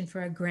application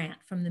for a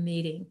grant from the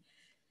meeting.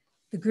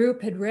 The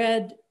group had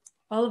read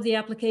all of the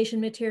application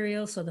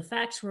material, so the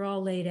facts were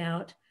all laid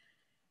out.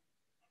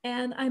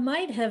 And I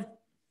might have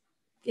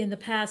in the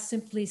past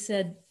simply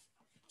said,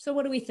 so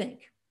what do we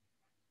think?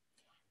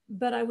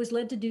 But I was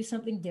led to do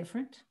something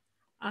different.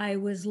 I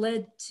was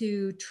led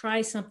to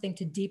try something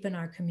to deepen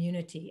our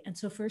community. And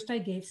so first I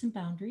gave some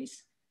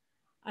boundaries.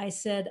 I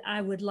said,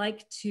 I would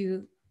like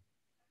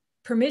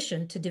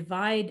permission to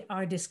divide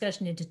our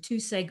discussion into 2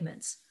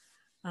 segments.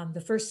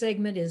 The first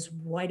segment is,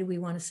 why do we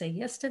want to say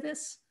yes to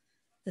this?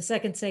 The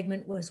second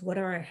segment was, what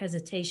are our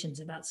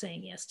hesitations about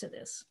saying yes to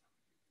this?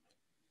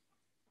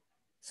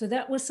 So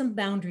that was some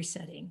boundary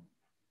setting.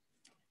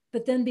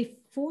 But then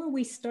before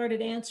we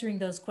started answering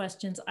those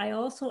questions, I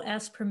also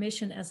asked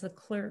permission as the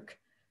clerk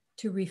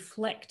to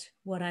reflect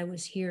what I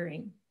was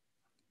hearing.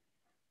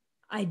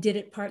 I did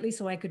it partly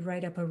so I could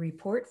write up a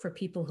report for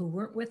people who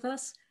weren't with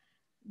us,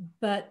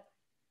 but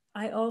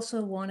I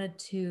also wanted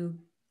to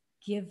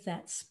give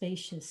that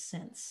spacious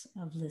sense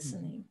of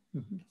listening.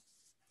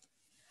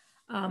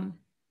 Mm-hmm.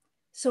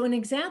 So an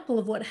example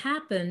of what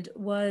happened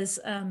was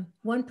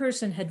one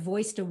person had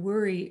voiced a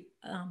worry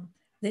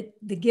that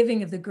the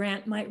giving of the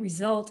grant might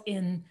result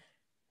in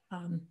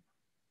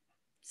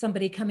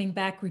somebody coming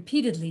back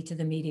repeatedly to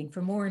the meeting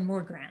for more and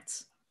more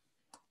grants.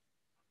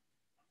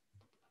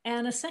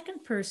 And a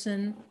second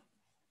person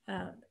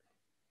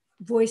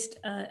voiced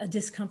a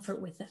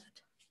discomfort with that.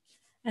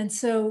 And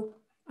so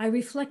I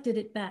reflected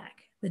it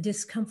back, the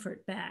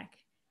discomfort back.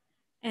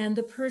 And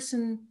the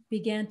person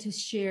began to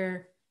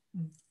share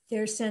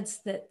their sense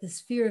that the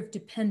sphere of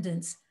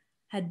dependence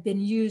had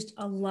been used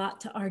a lot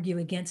to argue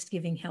against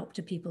giving help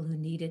to people who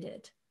needed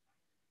it.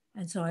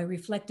 And so I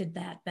reflected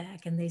that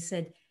back, and they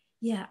said,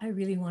 yeah, I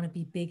really want to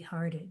be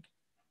big-hearted.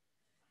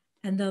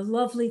 And the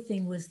lovely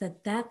thing was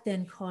that that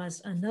then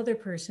caused another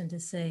person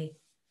to say,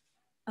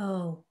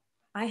 oh,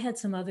 I had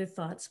some other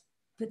thoughts,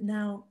 but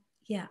now,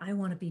 yeah, I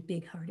want to be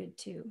big-hearted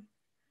too.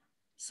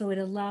 So it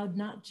allowed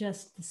not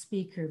just the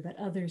speaker, but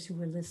others who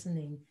were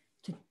listening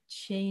to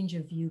change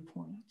a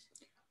viewpoint.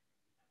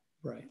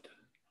 Right.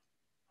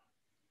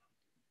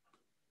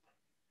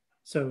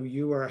 So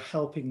you are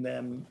helping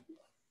them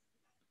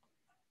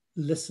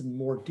listen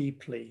more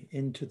deeply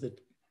into the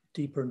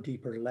deeper and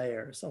deeper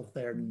layers of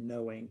their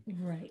knowing,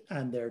 right,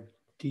 and their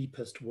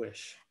deepest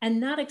wish. And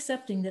not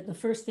accepting that the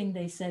first thing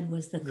they said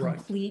was the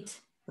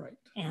complete right.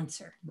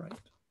 answer. Right,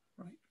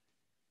 right.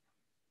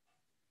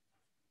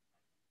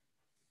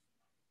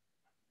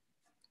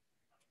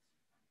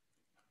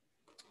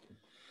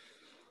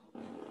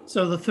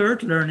 So the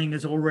third learning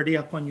is already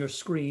up on your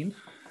screen,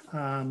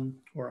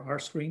 or our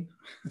screen.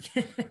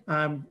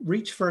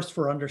 Reach first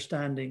for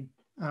understanding.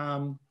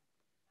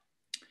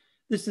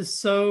 This is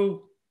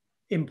so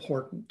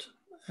important.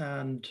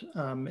 And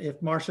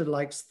if Marsha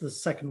likes the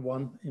second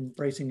one,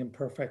 Embracing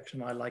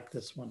Imperfection, I like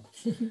this one.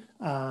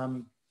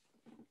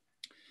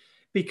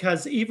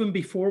 Because even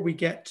before we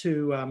get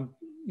to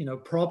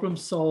problem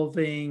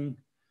solving,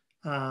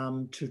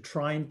 to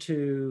trying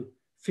to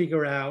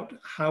figure out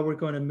how we're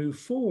going to move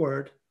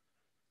forward,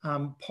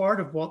 part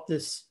of what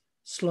this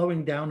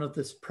slowing down of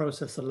this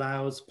process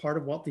allows, part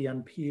of what the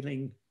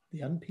peeling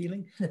of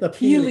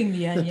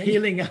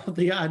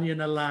the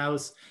onion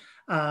allows,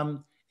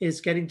 is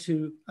getting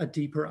to a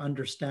deeper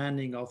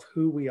understanding of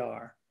who we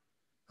are,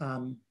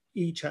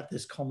 each at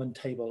this common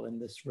table in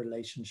this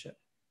relationship.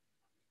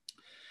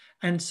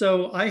 And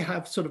so I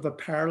have sort of a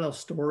parallel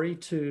story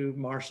to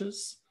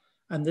Marsha's,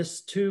 and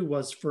this too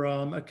was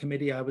from a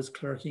committee I was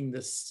clerking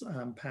this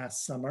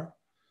past summer.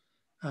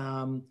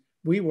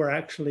 We were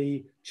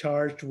actually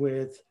charged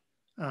with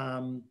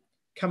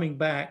coming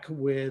back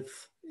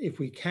with, if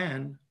we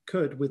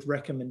could, with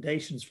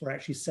recommendations for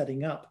actually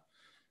setting up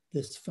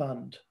this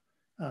fund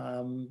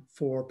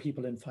for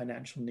people in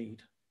financial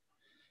need.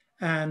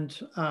 And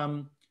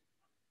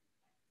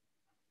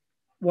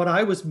what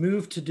I was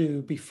moved to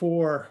do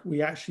before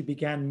we actually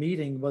began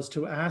meeting was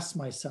to ask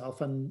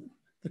myself, and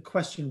the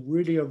question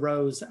really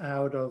arose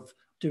out of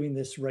doing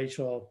this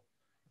racial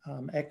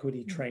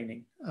equity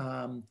training.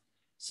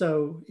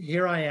 So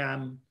here I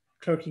am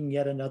clerking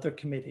yet another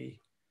committee.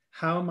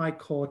 How am I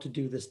called to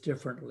do this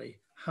differently?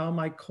 How am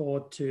I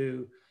called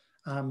to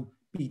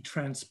be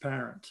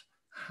transparent?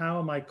 How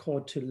am I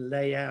called to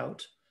lay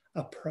out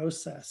a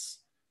process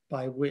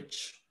by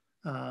which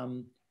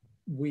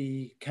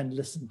we can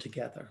listen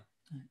together?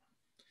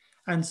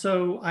 And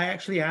so I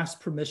actually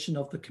asked permission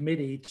of the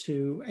committee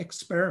to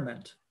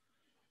experiment.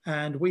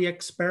 And we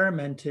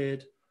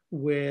experimented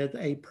with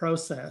a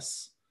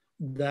process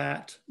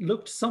that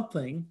looked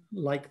something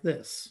like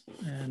this.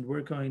 And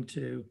we're going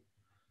to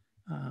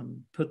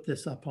put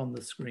this up on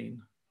the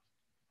screen.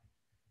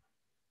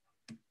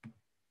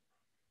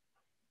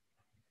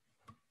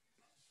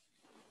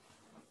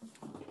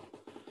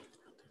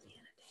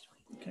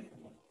 Okay.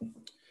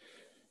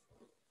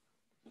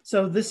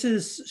 So this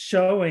is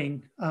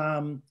showing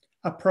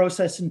a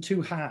process in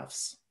two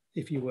halves,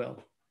 if you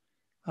will.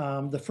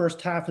 The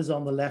first half is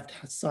on the left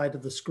side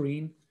of the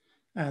screen,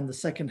 and the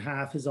second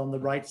half is on the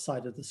right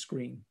side of the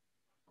screen.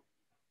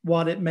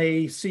 While it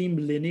may seem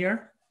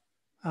linear,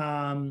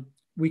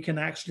 we can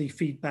actually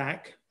feed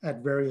back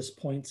at various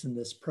points in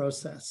this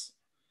process.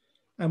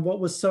 And what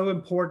was so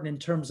important in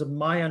terms of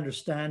my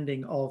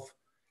understanding of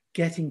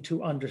getting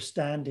to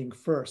understanding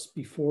first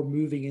before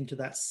moving into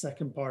that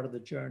second part of the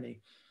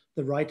journey,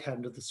 the right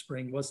hand of the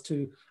spring, was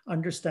to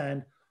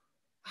understand,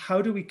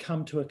 how do we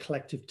come to a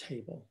collective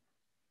table?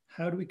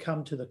 How do we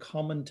come to the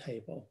common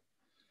table?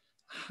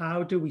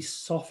 How do we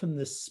soften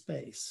this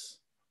space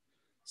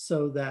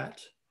so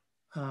that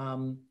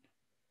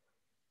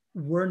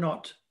we're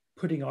not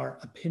putting our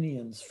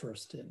opinions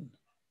first in,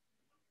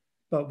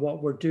 but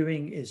what we're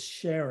doing is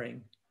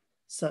sharing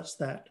such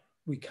that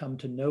we come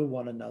to know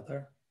one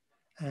another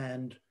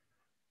and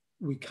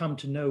we come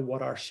to know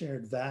what our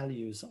shared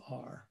values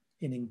are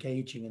in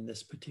engaging in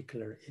this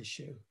particular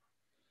issue.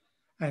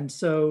 And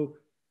so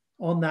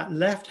on that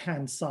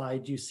left-hand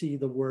side, you see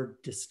the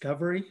word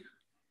discovery.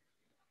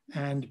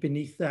 And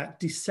beneath that,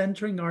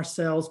 decentering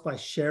ourselves by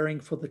sharing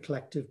for the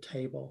collective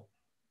table.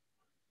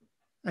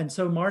 And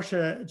so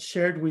Marsha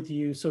shared with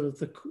you sort of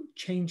the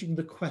changing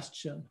the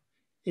question.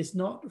 It's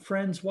not,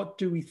 friends, what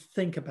do we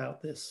think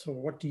about this? Or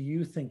what do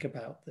you think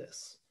about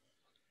this?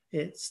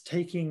 It's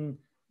taking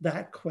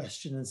that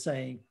question and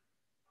saying,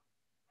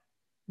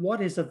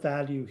 what is a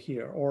value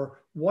here? Or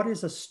what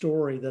is a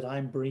story that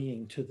I'm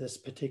bringing to this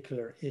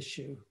particular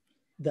issue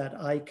that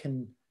I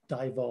can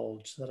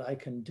divulge, that I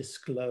can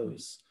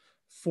disclose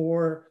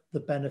for the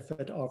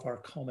benefit of our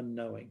common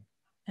knowing?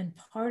 And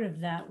part of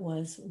that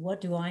was, what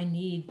do I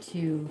need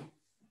to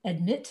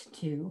admit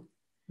to?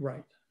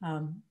 Right.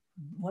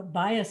 What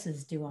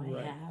biases do I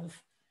Right.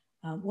 have?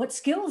 What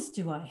skills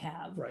do I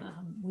have? Right.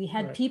 We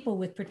had Right. people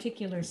with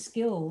particular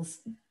skills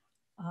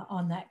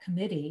on that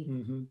committee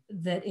Mm-hmm.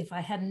 that if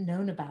I hadn't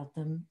known about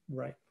them,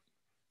 Right.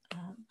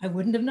 I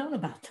wouldn't have known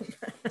about them.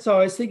 So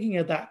I was thinking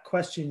of that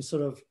question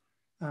sort of,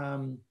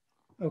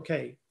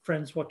 okay,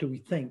 friends, what do we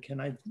think?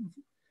 And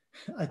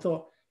I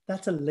thought,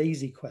 that's a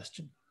lazy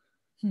question.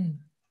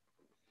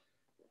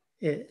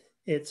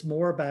 It's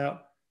more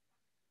about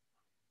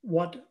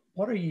what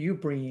are you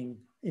bringing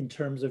in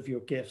terms of your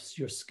gifts,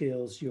 your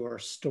skills, your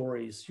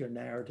stories, your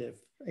narrative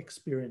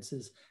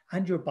experiences,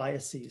 and your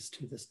biases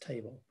to this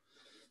table.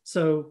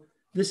 So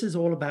this is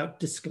all about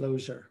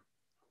disclosure.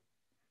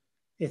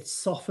 It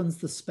softens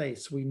the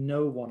space. We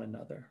know one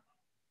another.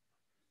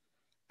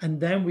 And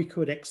then we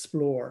could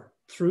explore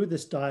through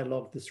this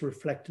dialogue, this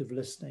reflective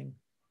listening,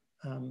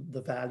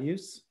 the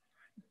values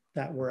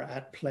that were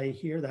at play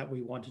here that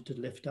we wanted to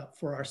lift up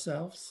for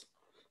ourselves,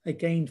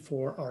 again,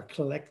 for our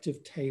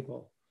collective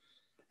table.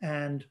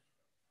 And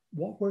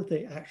what were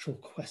the actual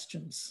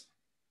questions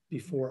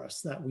before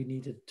us that we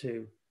needed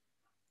to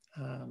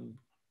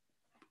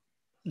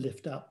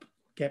lift up,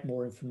 get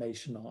more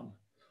information on,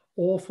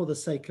 all for the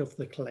sake of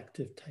the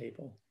collective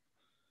table.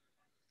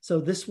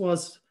 So this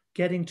was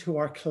getting to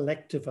our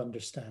collective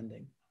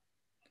understanding.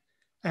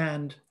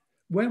 And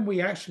when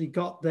we actually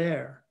got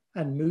there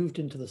and moved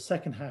into the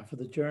second half of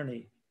the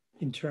journey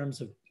in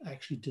terms of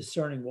actually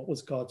discerning what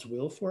was God's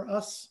will for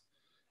us,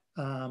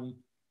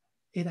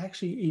 it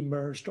actually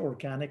emerged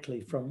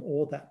organically from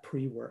all that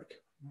pre-work.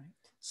 Right.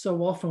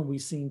 So often we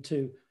seem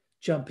to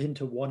jump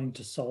into wanting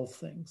to solve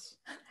things.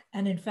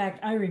 And in fact,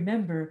 I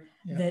remember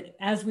that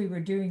as we were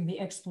doing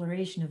the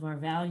exploration of our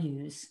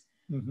values,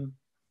 mm-hmm.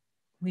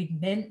 we'd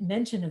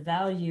mention a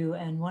value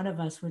and one of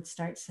us would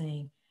start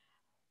saying,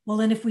 well,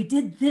 and if we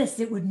did this,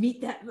 it would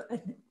meet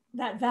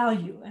that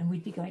value. And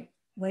we'd be going,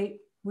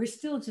 wait, we're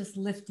still just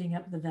lifting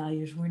up the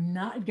values. We're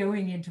not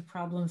going into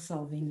problem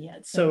solving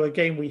yet. So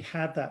again, we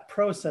had that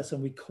process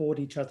and we called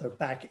each other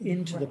back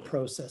into the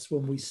process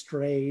when we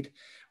strayed,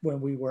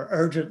 when we were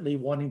urgently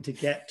wanting to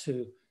get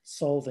to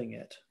solving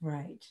it.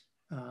 Right.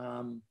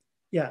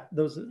 Yeah,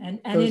 those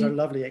are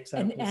lovely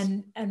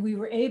examples. And we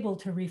were able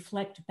to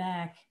reflect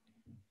back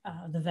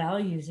the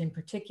values in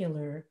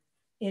particular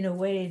in a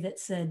way that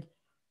said,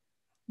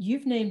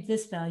 you've named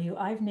this value,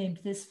 I've named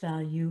this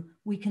value.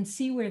 We can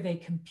see where they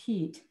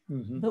compete,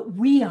 mm-hmm. but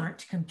we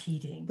aren't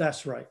competing.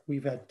 That's right.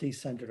 We've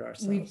decentered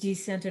ourselves. We've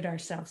decentered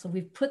ourselves. So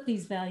we've put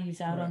these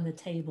values out on the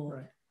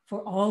table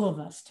for all of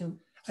us to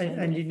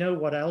and you know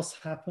what else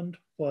happened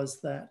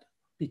was that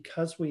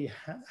because we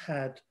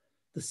had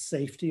the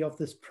safety of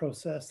this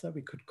process that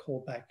we could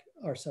call back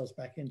ourselves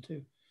back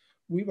into,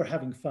 we were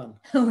having fun.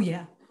 Oh,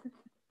 yeah.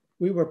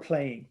 We were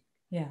playing.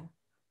 Yeah.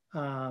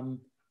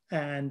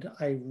 And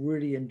I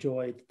really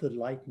enjoyed the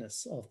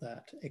lightness of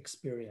that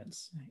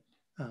experience.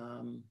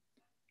 Right.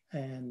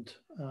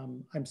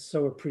 I'm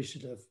so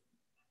appreciative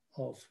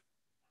of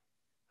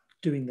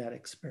doing that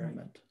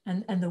experiment.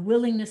 Right. And the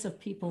willingness of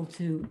people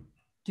to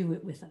do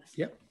it with us.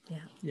 Yep. Yeah.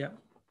 Yeah.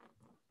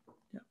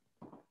 Yeah.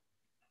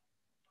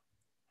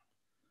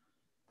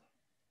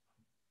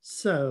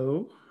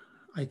 So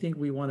I think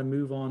we want to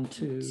move on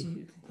to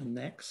the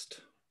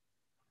next.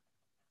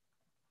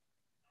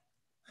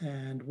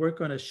 And we're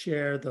going to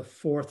share the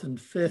fourth and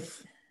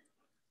fifth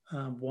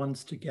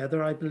ones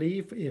together, I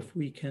believe, if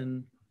we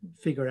can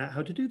figure out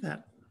how to do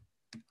that.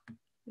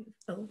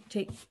 Oh,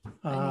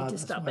 I need to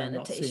stop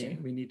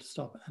annotation. We need to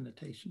stop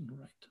annotation,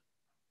 right.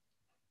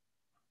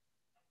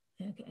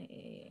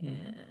 Okay.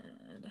 And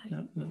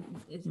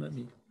let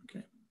me,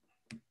 okay.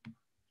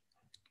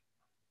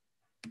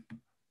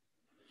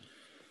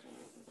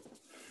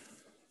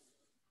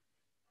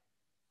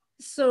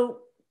 So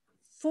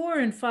 4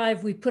 and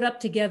 5 we put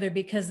up together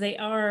because they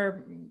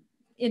are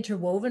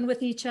interwoven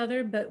with each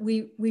other, but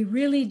we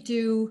really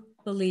do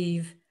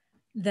believe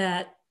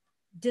that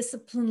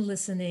disciplined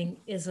listening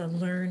is a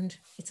learned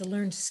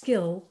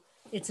skill.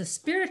 It's a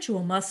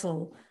spiritual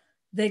muscle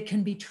that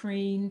can be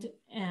trained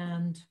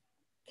and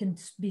can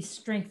be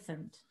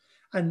strengthened.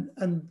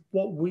 And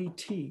what we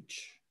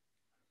teach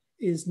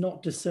is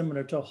not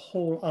dissimilar to a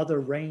whole other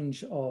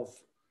range of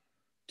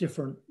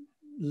different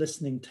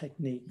listening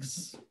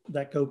techniques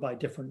that go by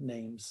different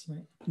names,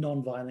 Right.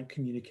 nonviolent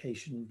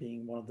communication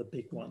being one of the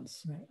big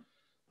ones. Right.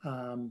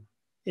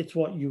 It's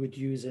what you would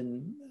use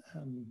in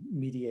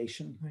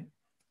mediation. Right.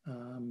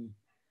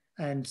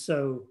 And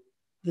so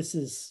this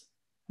is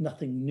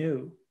nothing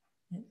new.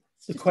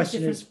 It's The just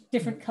question is,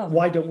 different color.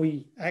 why don't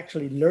we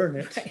actually learn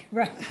it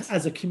right.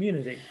 as a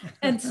community?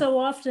 And so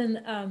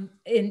often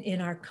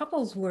in our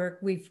couples work,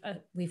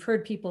 we've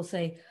heard people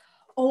say,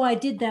 oh, I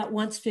did that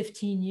once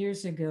 15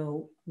 years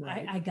ago.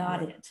 Right, I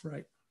got right, it.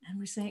 Right. And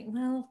we're saying,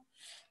 well,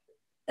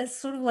 it's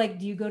sort of like,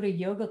 do you go to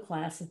yoga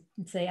class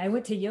and say, I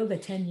went to yoga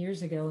 10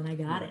 years ago and I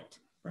got it.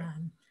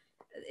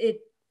 Right.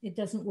 It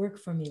doesn't work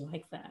for me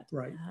like that.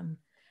 Right.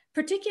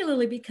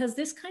 Particularly because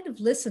this kind of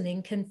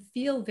listening can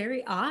feel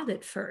very odd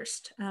at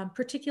first,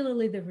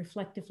 particularly the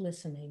reflective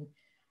listening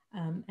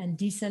and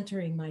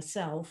decentering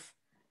myself.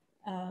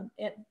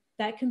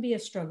 That can be a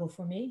struggle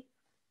for me,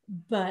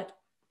 but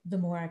the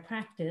more I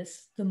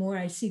practice, the more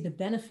I see the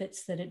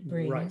benefits that it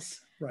brings,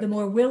 the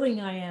more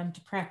willing I am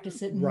to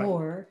practice it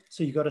more.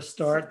 So you got to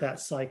start that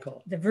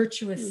cycle. The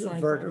virtuous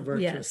cycle.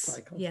 Virtuous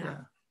cycle. Yeah.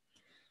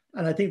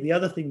 And I think the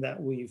other thing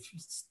that we've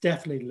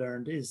definitely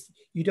learned is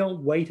you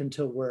don't wait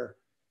until we're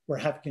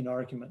having an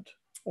argument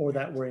or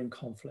that we're in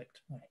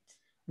conflict. Right.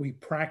 We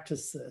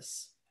practice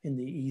this in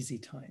the easy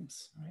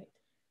times. Right.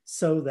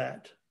 So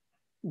that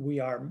we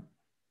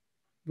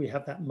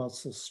have that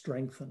muscle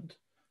strengthened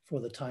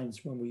for the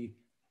times when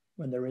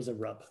there is a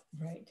rub,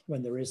 right,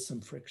 when there is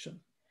some friction.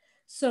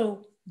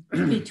 So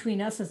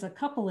between us as a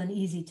couple, an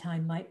easy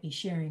time might be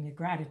sharing a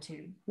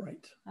gratitude.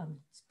 Right.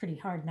 It's pretty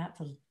hard not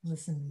to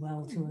listen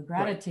well to a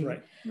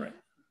gratitude. Right.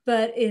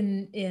 But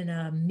in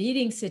a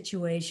meeting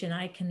situation,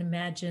 I can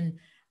imagine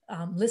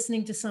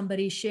listening to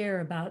somebody share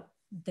about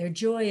their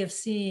joy of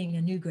seeing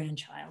a new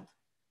grandchild.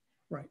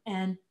 Right.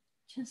 And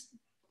just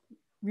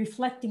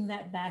reflecting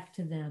that back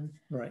to them,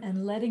 right,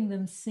 and letting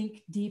them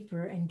sink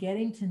deeper and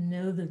getting to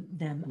know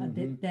them a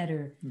bit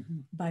better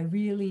by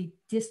really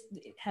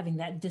having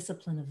that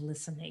discipline of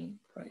listening.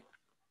 Right.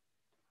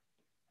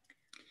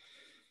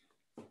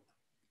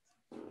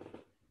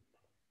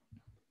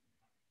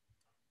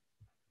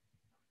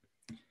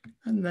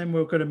 And then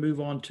we're going to move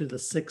on to the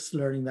sixth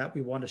learning that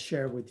we want to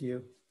share with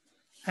you.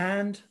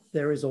 And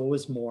there is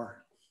always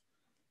more.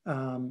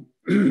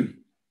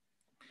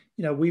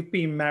 You know, we've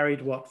been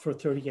married, for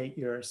 38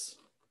 years.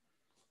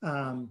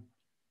 And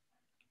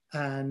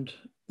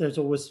there's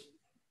always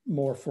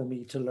more for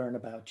me to learn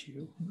about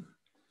you.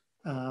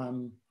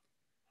 And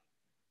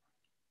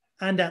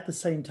at the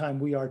same time,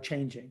 we are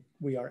changing.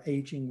 We are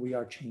aging. We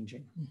are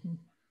changing.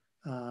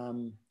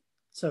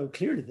 So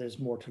clearly there's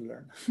more to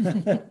learn.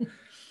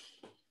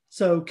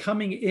 So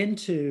coming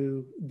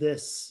into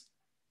this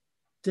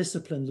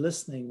disciplined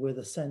listening with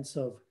a sense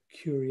of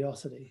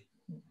curiosity,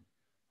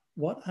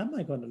 what am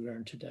I going to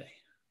learn today?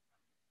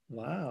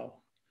 Wow.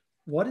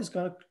 What is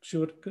God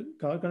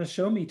going to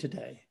show me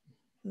today?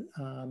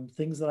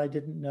 Things that I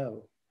didn't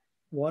know.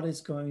 What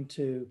is going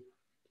to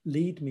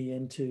lead me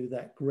into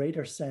that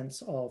greater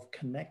sense of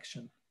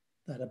connection,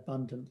 that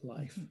abundant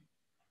life?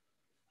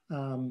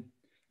 And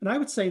I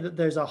would say that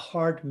there's a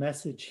hard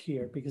message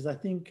here, because I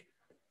think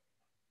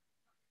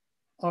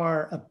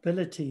our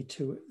ability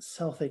to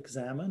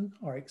self-examine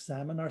or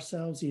examine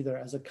ourselves, either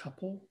as a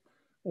couple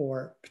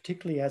or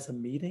particularly as a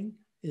meeting,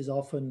 is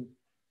often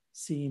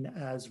seen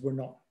as we're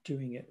not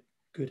doing it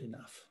good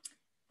enough.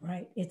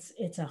 Right.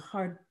 It's a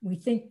hard, we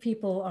think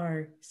people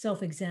are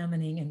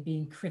self-examining and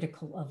being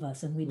critical of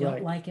us, and we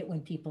don't like it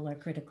when people are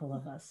critical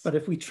of us. But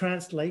if we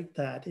translate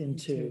that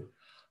into,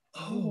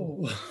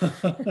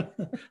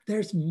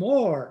 there's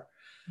more.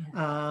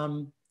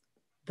 Yeah.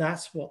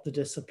 That's what the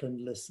disciplined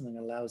listening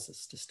allows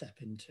us to step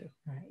into.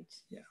 Right.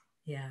 Yeah.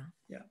 Yeah.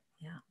 Yeah.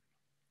 Yeah.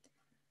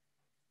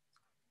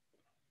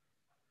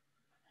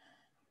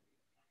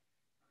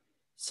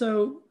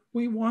 So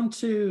we want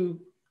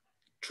to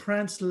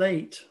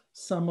translate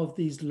some of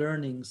these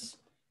learnings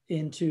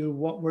into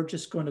what we're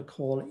just going to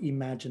call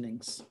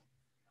imaginings.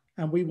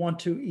 And we want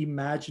to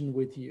imagine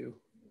with you.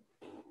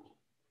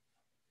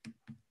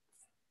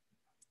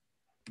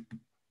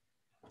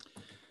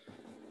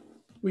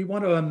 We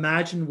want to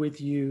imagine with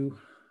you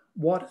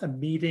what a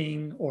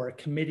meeting or a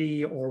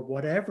committee or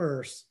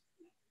whatever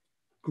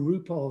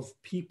group of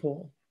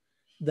people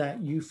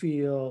that you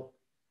feel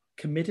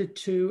committed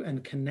to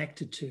and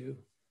connected to.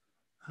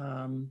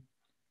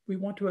 We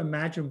want to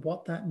imagine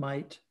what that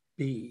might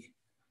be.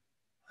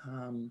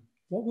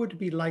 What would it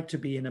be like to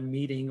be in a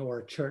meeting or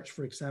a church,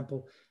 for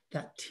example,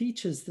 that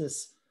teaches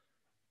this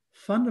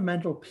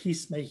fundamental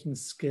peacemaking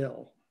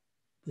skill,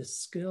 this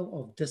skill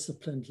of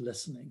disciplined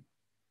listening,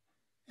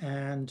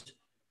 and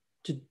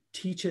to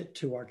teach it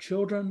to our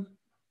children,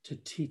 to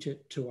teach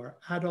it to our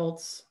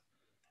adults,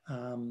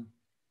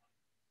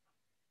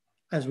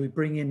 as we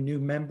bring in new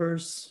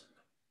members,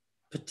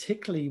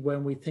 particularly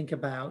when we think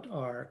about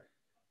our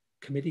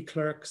committee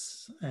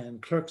clerks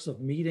and clerks of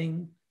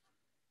meeting.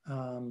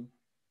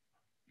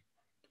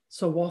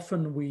 So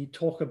often we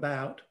talk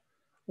about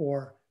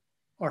or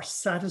are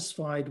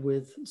satisfied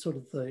with sort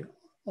of the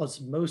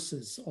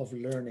osmosis of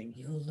learning.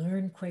 You'll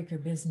learn Quaker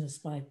business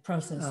by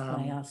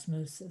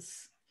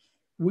osmosis.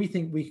 We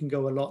think we can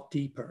go a lot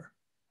deeper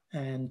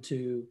and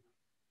to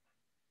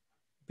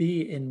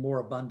be in more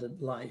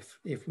abundant life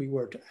if we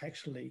were to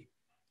actually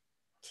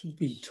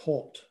be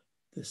taught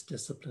this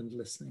disciplined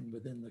listening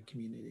within the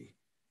community.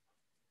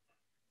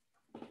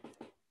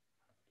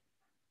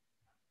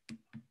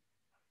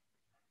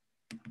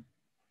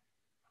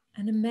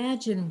 And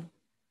imagine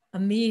a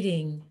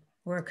meeting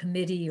or a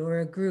committee or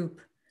a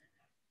group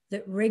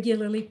that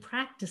regularly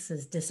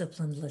practices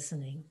disciplined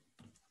listening.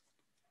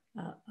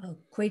 A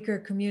Quaker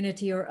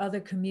community or other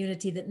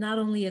community that not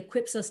only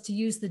equips us to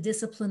use the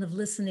discipline of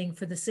listening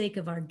for the sake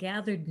of our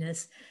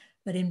gatheredness,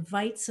 but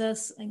invites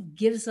us and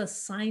gives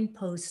us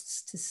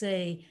signposts to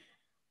say,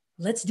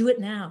 let's do it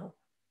now.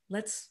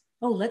 Let's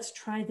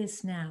try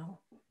this now.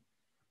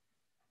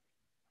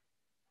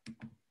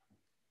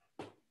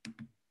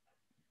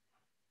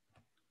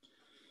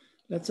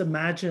 Let's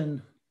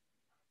imagine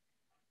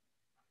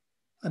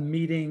a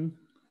meeting,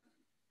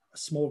 a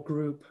small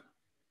group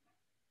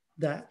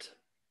that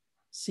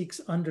seeks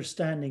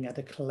understanding at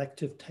a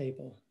collective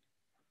table.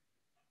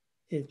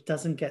 It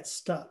doesn't get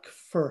stuck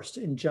first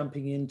in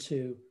jumping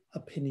into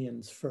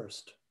opinions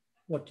first.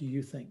 What do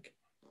you think?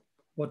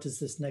 What does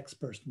this next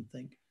person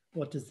think?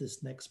 What does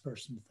this next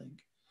person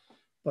think?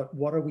 But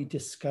what are we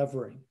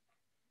discovering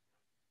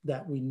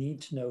that we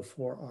need to know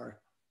for our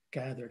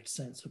gathered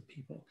sense of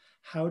people?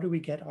 How do we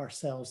get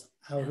ourselves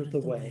out of the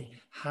way?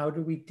 How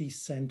do we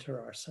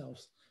decenter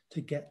ourselves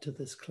to get to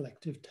this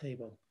collective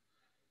table?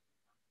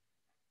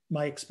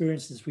 My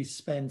experience is we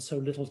spend so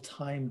little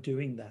time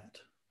doing that.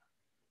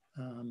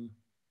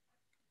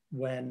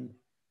 When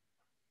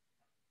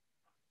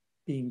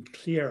being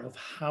clear of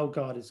how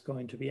God is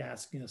going to be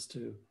asking us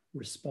to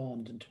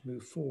respond and to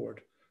move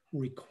forward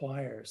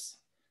requires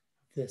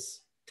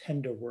this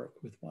tender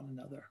work with one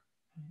another.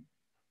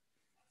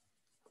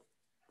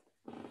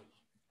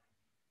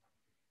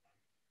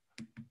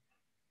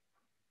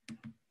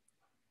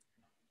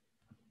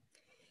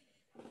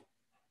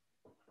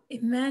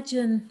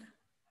 Imagine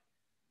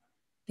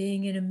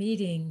being in a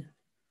meeting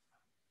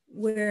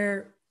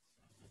where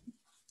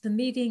the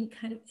meeting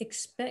kind of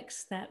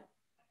expects that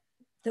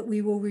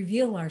we will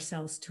reveal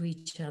ourselves to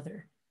each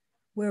other,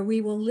 where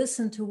we will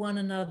listen to one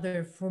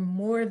another for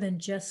more than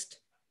just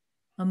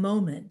a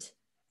moment,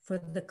 for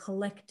the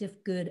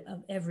collective good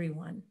of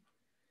everyone.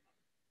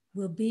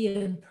 We'll be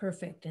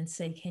imperfect and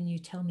say, can you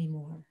tell me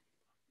more?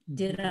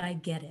 Did I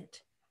get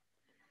it?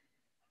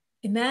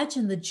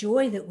 Imagine the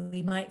joy that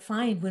we might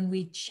find when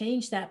we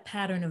change that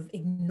pattern of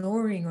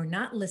ignoring or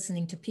not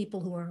listening to people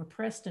who are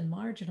oppressed and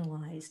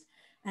marginalized,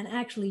 and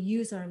actually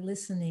use our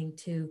listening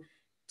to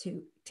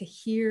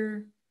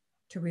hear,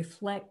 to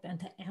reflect, and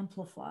to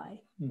amplify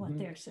what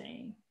they're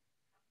saying.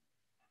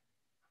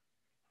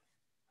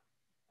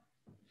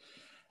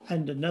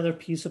 And another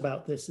piece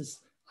about this is,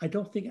 I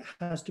don't think it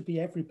has to be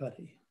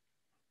everybody.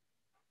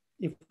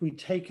 If we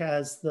take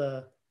as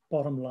the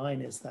bottom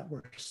line is that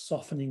we're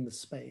softening the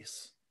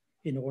space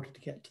in order to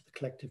get to the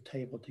collective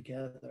table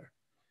together,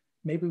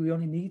 maybe we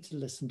only need to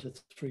listen to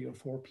 3 or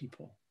 4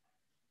 people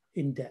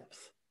in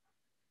depth,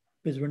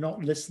 because we're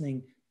not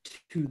listening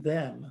to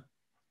them.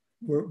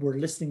 We're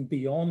listening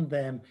beyond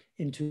them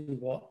into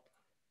what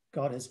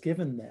God has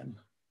given them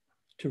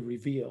to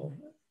reveal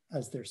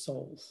as their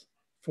souls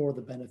for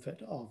the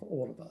benefit of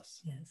all of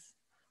us. Yes.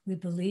 We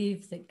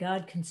believe that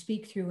God can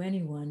speak through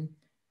anyone.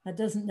 That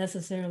doesn't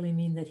necessarily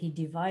mean that he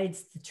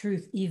divides the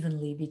truth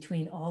evenly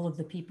between all of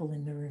the people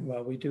in the room.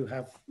 Well, we do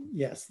have,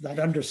 yes, that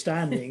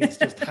understanding. It's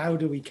just how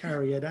do we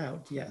carry it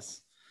out?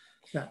 Yes,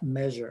 that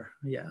measure.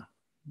 Yeah.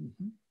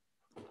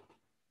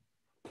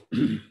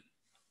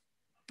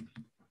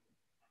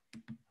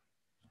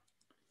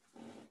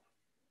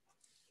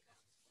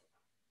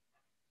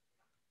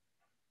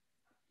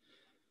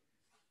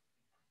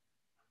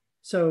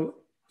 So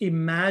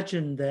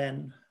imagine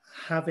then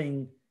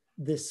having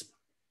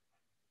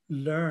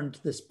learned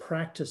this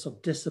practice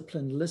of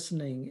disciplined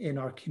listening in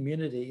our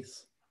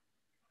communities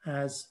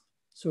as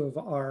sort of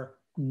our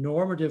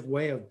normative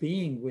way of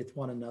being with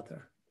one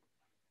another.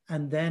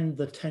 And then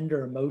the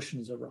tender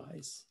emotions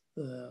arise,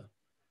 the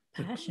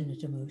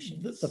passionate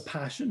emotions, the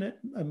passionate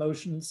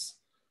emotions,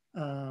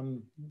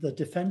 the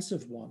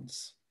defensive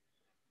ones.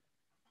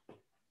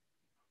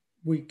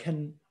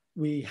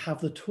 We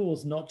have the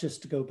tools not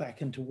just to go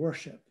back into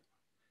worship,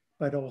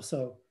 but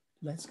also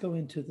let's go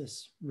into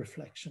this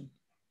reflection.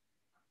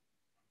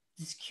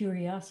 This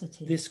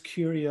curiosity. This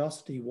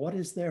curiosity. What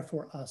is there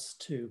for us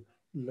to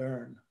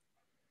learn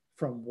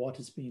from what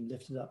is being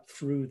lifted up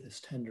through this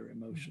tender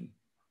emotion?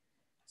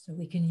 So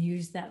we can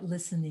use that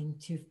listening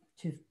to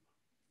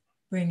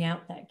bring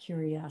out that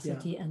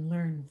curiosity and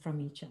learn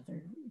from each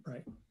other.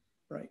 Right,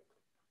 right.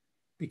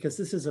 Because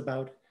this is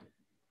about,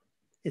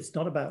 it's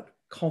not about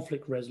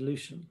conflict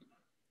resolution.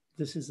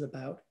 This is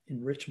about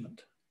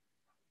enrichment.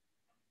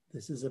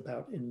 This is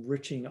about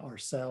enriching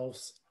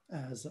ourselves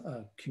as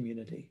a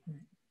community. Right.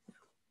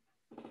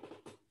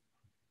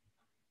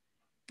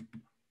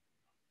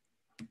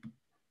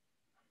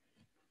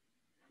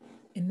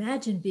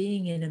 imagine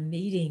being in a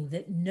meeting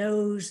that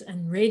knows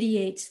and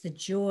radiates the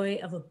joy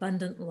of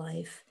abundant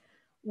life,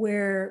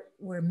 where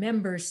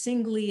members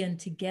singly and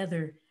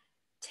together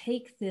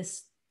take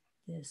this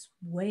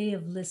way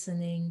of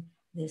listening,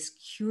 this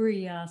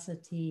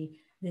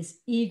curiosity, this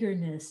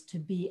eagerness to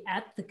be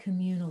at the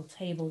communal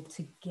table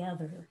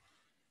together,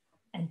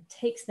 and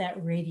takes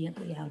that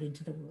radiantly out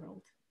into the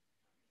world.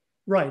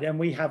 Right, and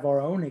we have our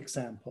own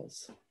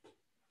examples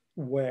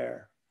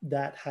where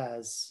that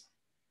has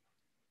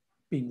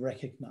been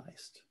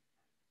recognized,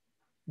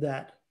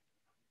 that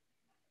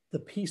the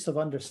piece of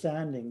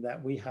understanding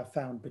that we have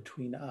found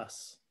between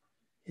us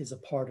is a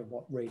part of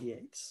what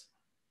radiates,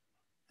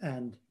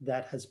 and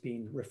that has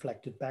been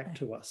reflected back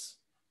to us.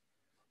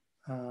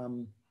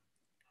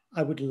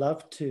 I would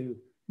love to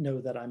know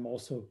that I'm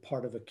also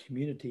part of a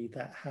community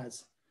that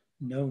has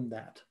known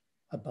that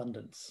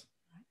abundance.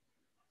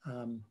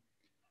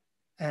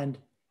 And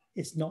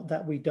it's not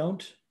that we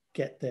don't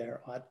get there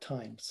at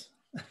times.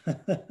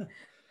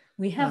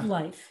 We have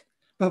life.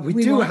 But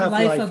we do have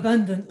life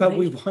abundantly. But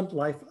we want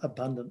life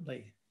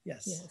abundantly.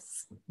 Yes.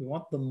 Yes. We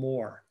want the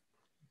more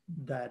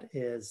that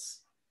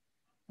is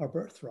our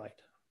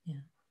birthright. Yeah.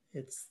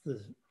 It's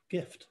the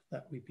gift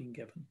that we've been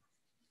given.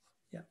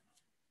 Yeah.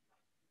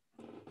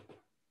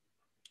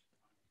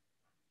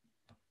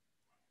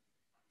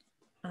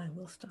 I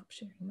will stop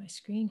sharing my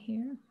screen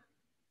here.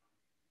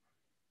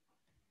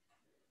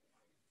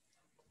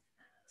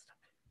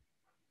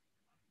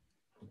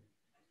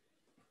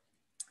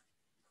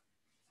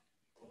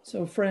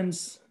 So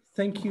friends,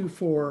 thank you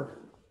for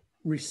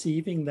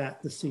receiving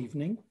that this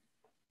evening.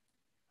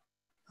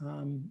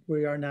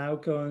 We are now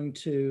going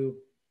to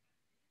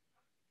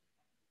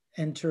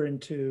enter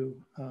into,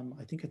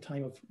 I think, a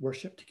time of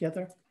worship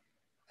together,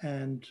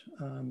 and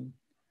an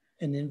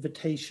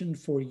invitation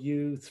for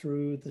you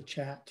through the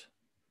chat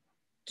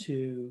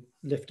to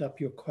lift up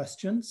your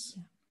questions.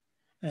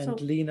 Yeah. And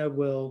so, Lena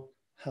will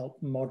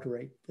help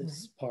moderate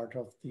this part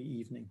of the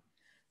evening.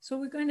 So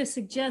we're going to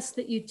suggest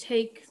that you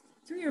take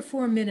 3 or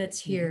 4 minutes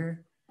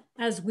here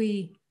as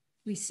we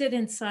sit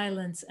in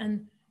silence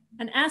and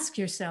ask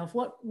yourself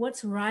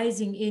what's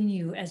rising in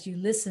you as you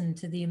listen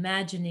to the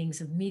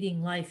imaginings of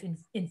meeting life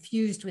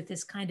infused with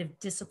this kind of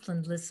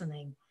disciplined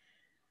listening,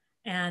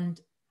 and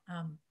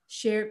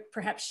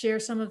perhaps share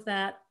some of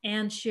that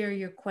and share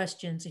your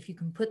questions. If you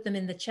can put them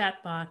in the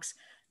chat box,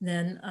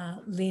 then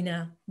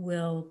Lena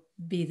will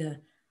be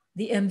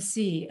the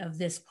MC of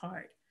this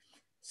part.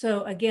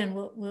 So again,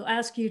 we'll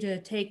ask you to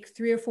take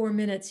 3 or 4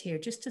 minutes here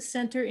just to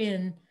center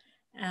in,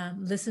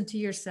 listen to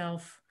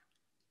yourself,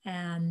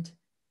 and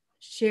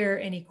share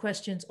any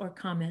questions or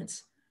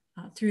comments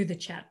through the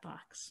chat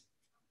box.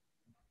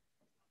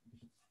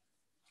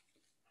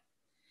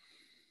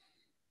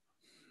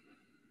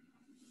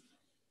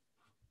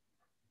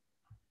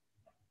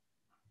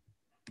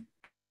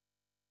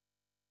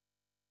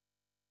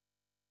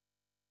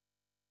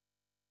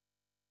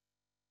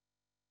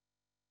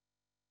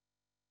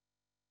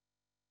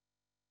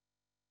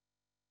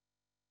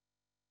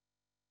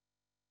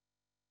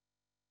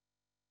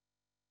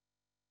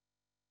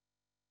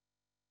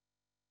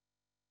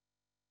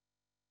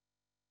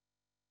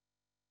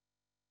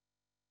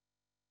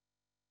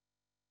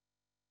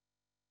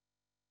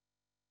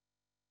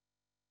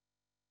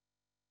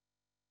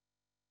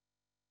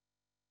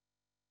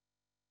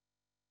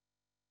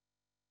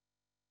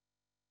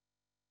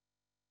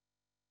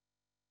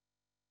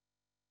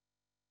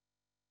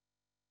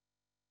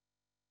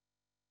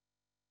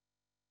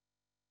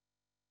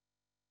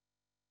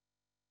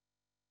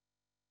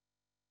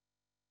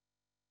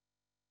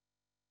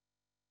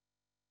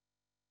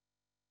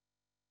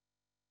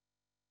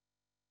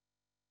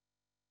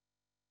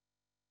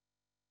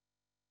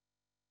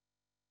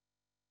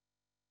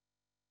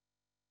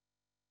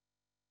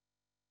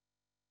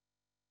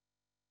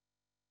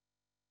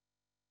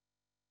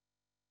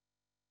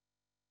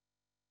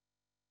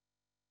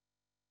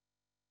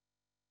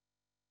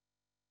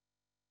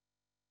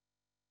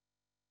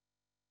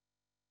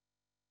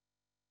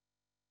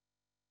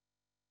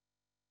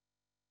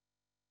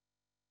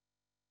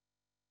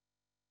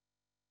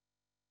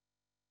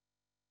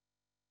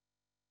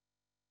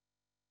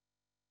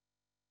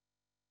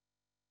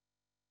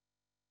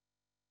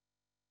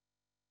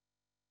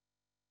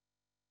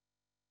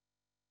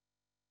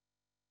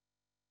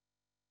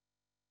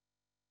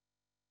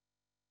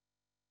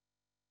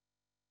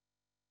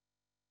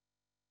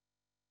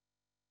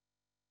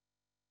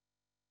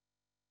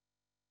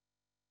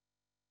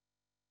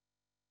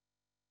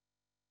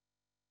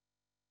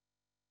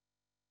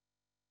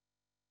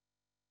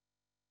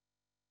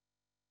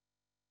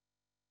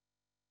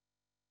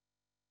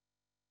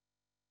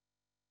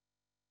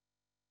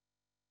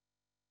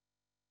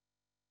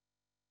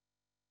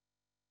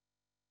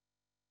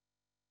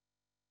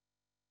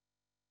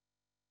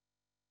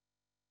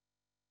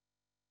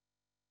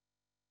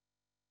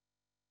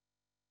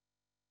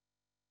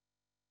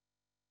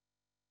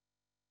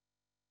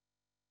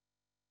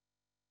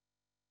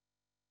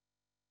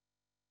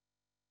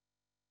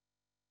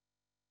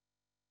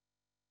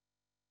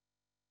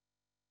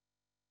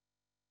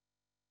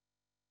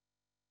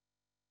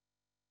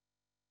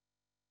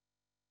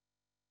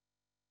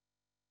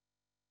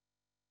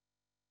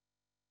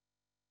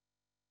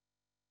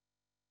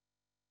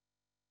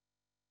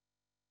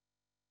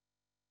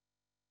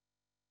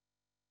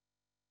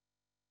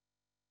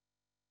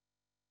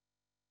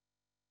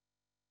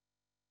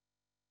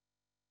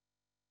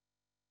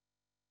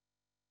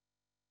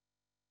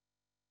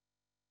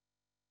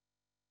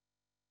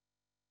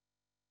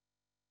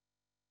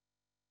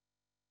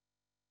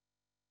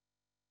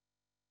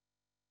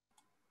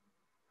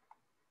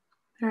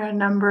 There are a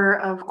number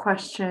of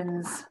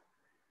questions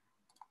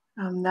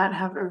that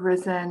have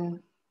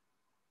arisen.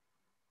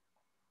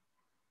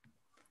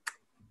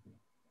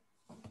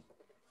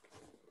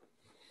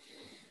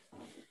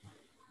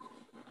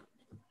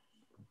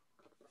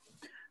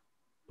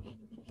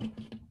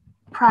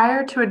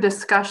 Prior to a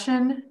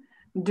discussion,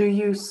 do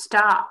you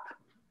stop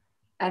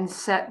and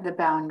set the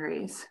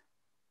boundaries?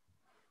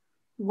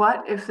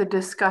 What if the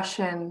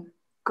discussion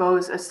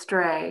goes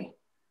astray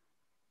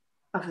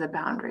of the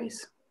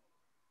boundaries?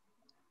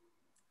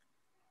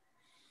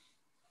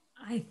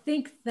 I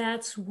think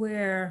that's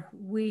where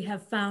we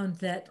have found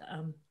that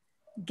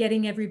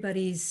getting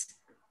everybody's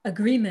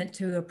agreement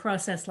to a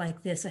process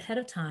like this ahead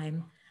of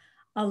time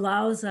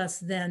allows us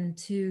then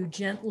to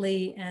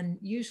gently and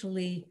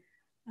usually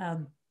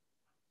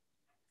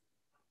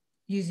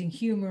using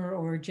humor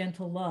or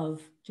gentle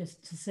love,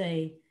 just to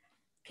say,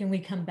 can we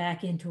come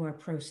back into our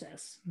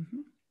process?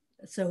 Mm-hmm.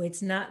 So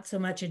it's not so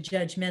much a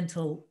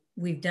judgmental,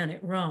 we've done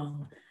it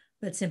wrong,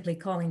 but simply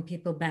calling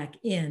people back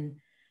in.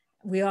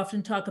 We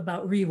often talk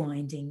about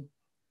rewinding.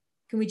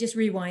 Can we just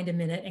rewind a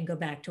minute and go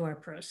back to our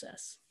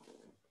process?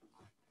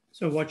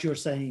 So what you're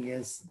saying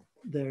is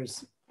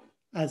there's,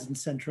 as in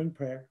centering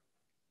prayer,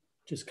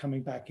 just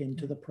coming back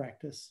into the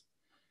practice,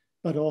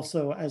 but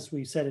also, as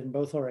we said in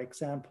both our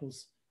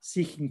examples,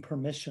 seeking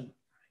permission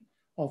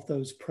of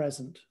those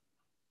present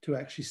to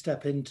actually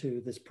step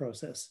into this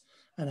process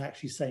and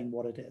actually saying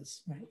what it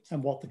is, right,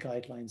 and what the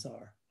guidelines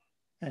are.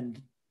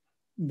 And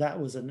that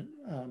was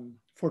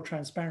for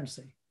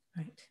transparency,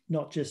 right,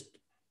 not just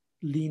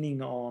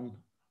leaning on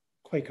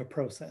Quaker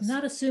process.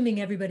 Not assuming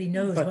everybody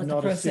knows what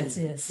the process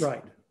is.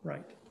 Right,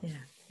 right. Yeah.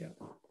 Yeah.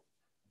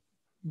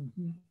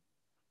 Mm-hmm.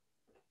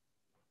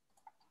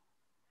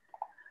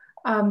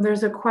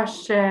 There's a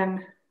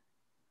question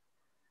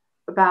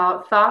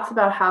about thoughts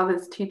about how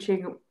this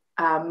teaching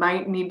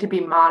might need to be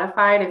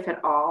modified, if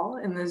at all,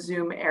 in the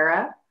Zoom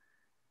era,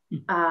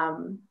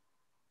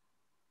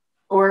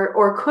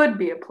 or could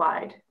be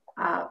applied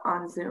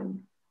on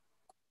Zoom.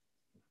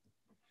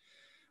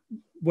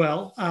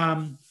 Well,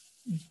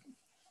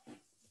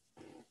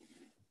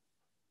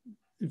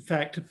 in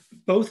fact,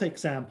 both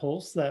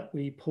examples that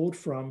we pulled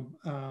from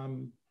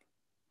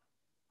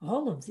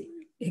all of the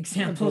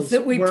examples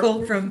that we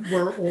pulled from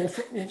were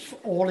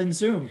all in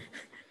Zoom.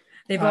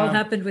 They've all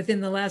happened within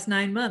the last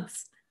 9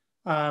 months.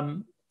 I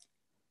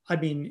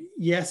mean,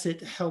 yes,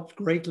 it helped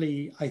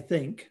greatly, I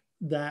think,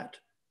 that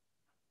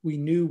we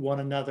knew one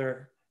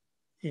another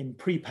in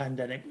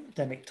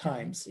pre-pandemic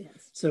times.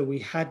 Yes. So we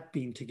had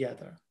been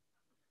together.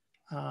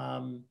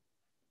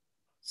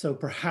 So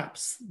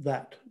perhaps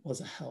that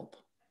was a help.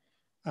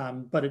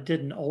 But it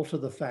didn't alter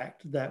the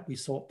fact that we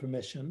sought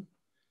permission.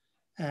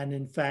 And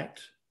in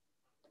fact,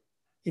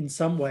 in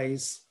some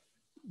ways,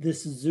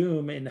 this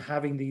Zoom, in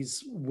having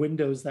these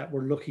windows that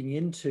we're looking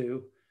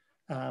into,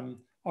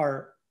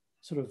 are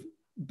sort of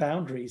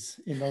boundaries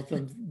in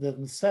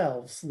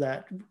themselves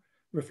that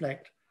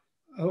reflect,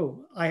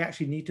 oh, I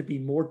actually need to be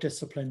more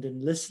disciplined in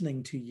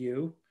listening to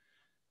you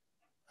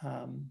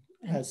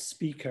as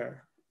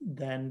speaker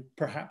than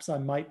perhaps I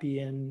might be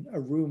in a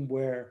room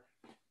where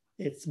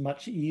it's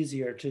much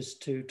easier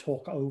just to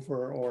talk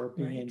over or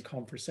be in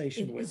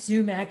conversation with.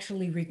 Zoom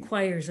actually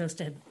requires us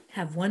to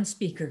have one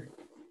speaker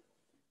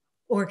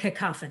or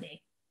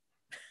cacophony.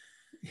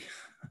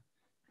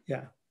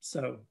 Yeah,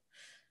 so.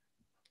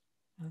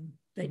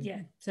 But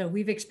yeah, so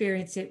we've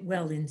experienced it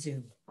well in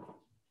Zoom.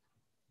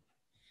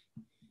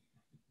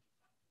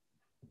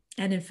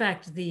 And in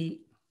fact,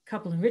 the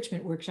couple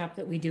enrichment workshop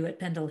that we do at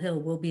Pendle Hill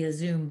will be a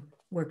Zoom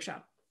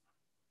workshop.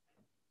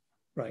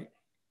 Right.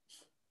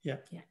 Yeah.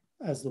 Yeah.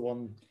 As the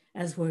one.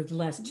 As were the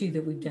last two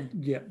that we've done.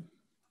 Yeah.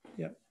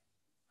 Yeah.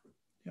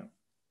 Yeah.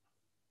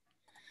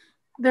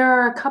 There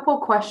are a couple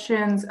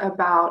questions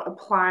about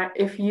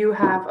if you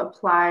have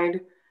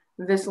applied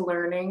this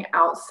learning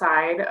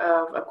outside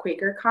of a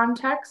Quaker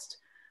context.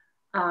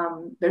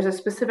 There's a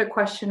specific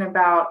question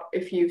about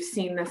if you've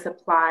seen this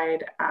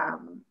applied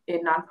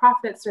in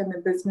nonprofits or in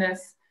the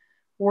business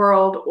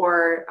world,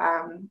 or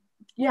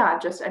yeah,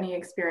 just any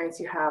experience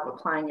you have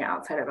applying it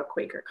outside of a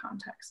Quaker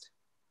context.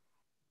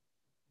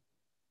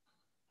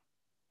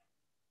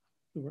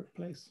 The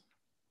workplace?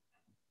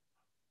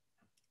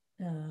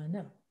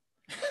 No.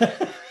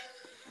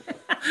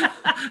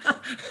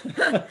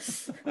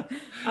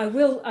 I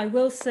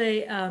will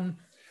say.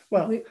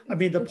 Well, I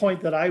mean, the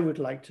point that I would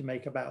like to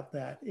make about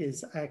that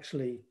is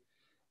actually,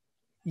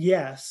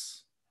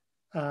 yes,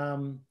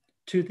 to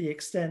the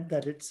extent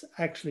that it's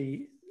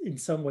actually in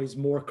some ways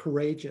more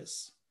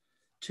courageous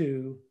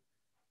to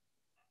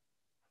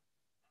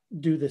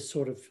do this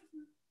sort of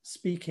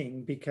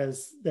speaking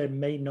because there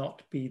may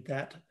not be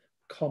that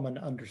common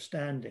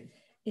understanding.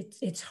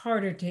 It's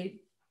harder to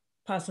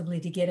possibly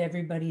to get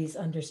everybody's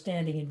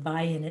understanding and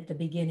buy-in at the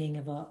beginning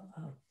of a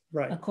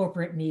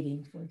corporate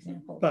meeting, for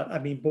example. But I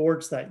mean,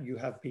 boards that you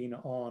have been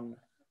on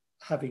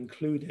have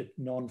included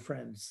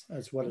non-friends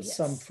as well as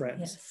some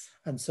friends. Yes.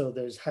 And so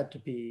there's had to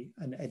be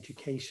an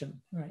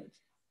education. Right.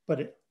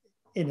 But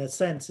in a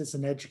sense, it's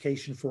an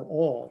education for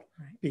all,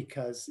 right.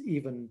 because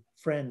even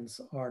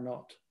friends are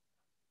not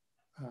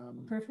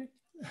perfect,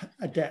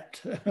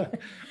 adept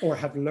or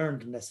have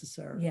learned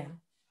necessarily. Yeah.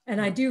 And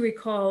I do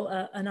recall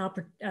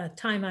a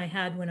time I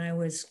had when I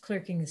was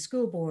clerking the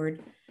school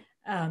board,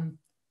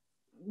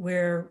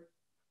 where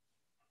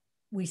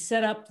we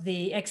set up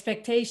the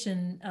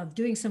expectation of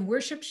doing some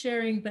worship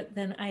sharing, but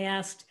then I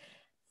asked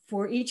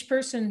for each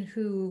person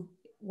who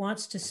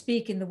wants to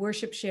speak in the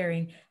worship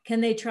sharing,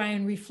 can they try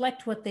and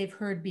reflect what they've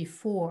heard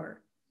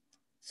before,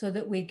 so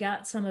that we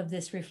got some of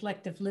this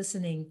reflective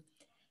listening.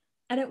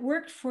 And it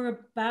worked for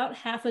about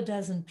half a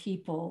dozen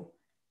people.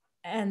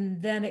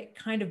 And then it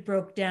kind of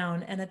broke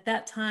down. And at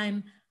that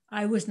time,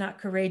 I was not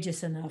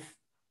courageous enough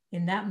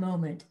in that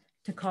moment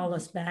to call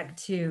us back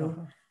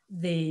to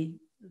the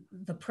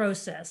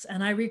process.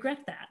 And I regret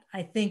that.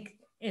 I think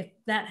if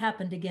that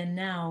happened again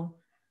now,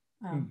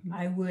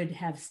 I would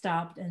have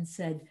stopped and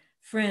said,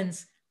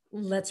 friends,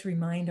 let's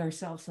remind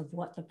ourselves of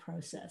what the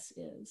process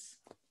is.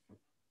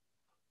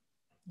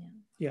 Yeah.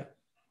 Yeah.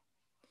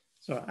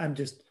 So I'm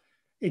just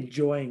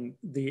enjoying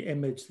the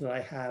image that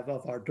I have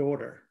of our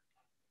daughter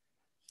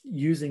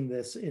using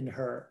this in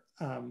her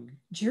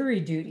jury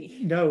duty.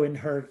 No, in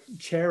her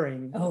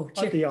chairing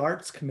the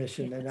Arts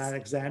Commission in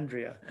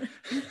Alexandria.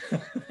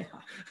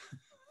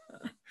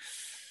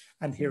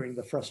 And hearing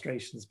the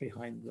frustrations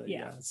behind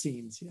the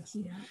scenes, yes.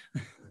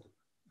 Yeah.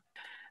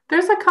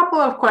 There's a couple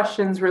of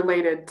questions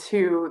related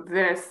to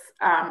this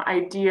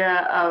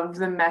idea of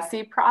the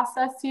messy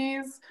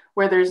processes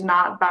where there's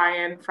not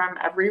buy-in from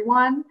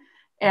everyone,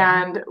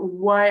 and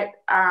what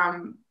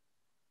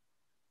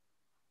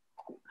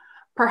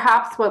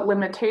perhaps what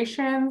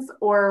limitations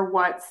or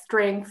what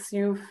strengths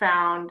you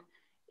found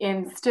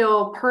in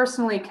still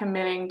personally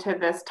committing to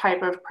this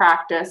type of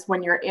practice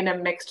when you're in a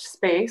mixed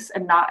space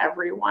and not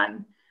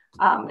everyone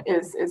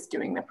is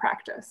doing the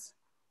practice.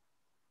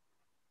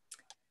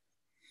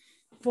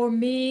 For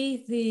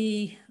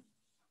me,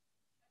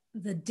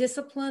 the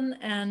discipline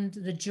and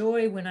the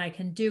joy when I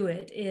can do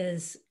it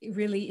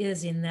really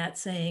is in that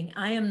saying,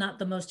 I am not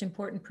the most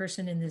important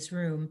person in this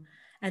room,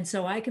 and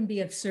so I can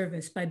be of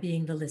service by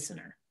being the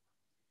listener,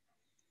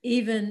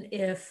 even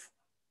if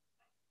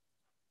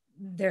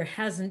there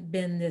hasn't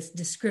been this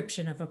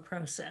description of a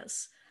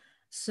process.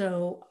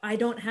 So I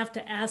don't have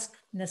to ask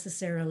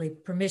necessarily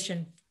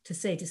permission to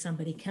say to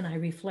somebody, can I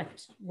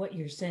reflect what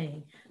you're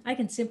saying? I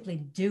can simply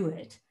do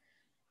it.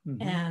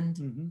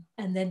 And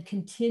then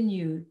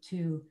continue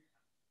to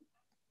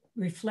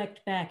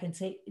reflect back and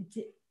say,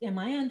 am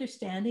I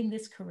understanding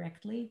this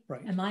correctly?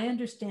 Right. Am I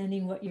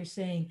understanding what you're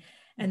saying?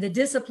 And the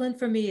discipline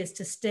for me is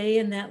to stay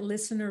in that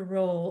listener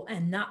role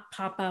and not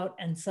pop out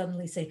and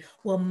suddenly say,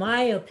 well,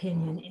 my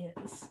opinion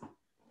is.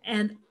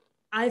 And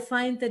I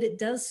find that it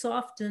does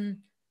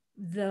soften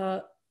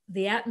the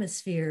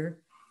atmosphere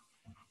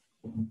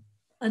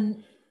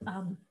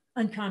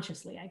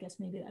unconsciously, I guess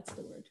maybe that's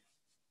the word.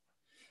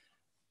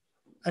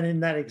 And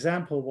in that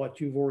example, what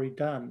you've already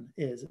done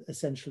is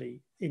essentially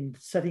in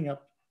setting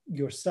up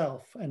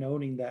yourself and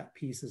owning that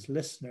piece as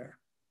listener,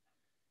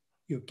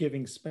 you're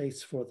giving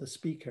space for the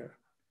speaker,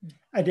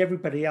 and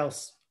everybody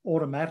else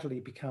automatically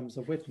becomes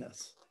a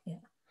witness. Yeah.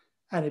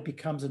 And it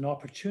becomes an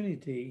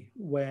opportunity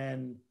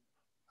when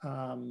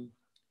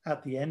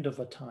at the end of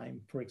a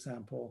time, for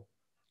example,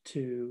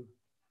 to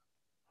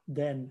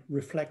then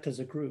reflect as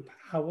a group,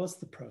 how was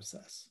the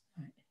process?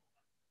 Right.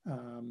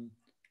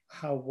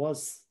 How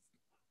was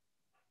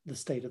the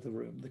state of the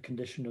room, the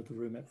condition of the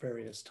room at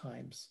various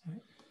times,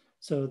 right,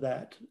 so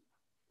that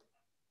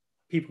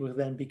people will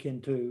then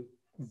begin to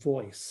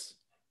voice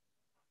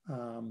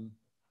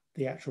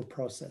the actual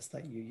process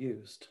that you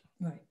used.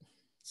 Right.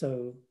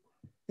 So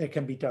there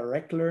can be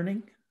direct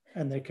learning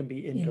and there can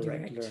be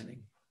indirect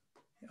learning.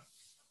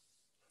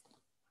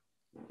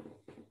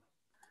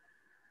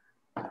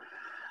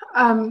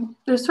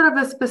 There's sort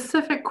of a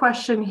specific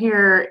question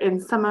here in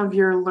some of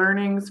your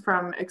learnings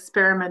from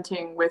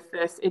experimenting with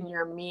this in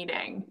your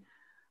meeting.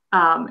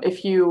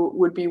 If you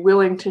would be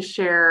willing to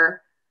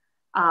share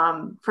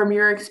from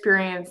your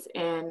experience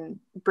in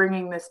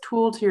bringing this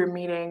tool to your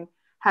meeting,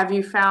 have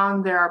you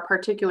found there are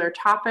particular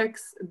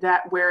topics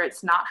where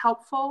it's not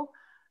helpful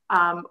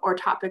or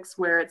topics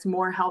where it's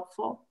more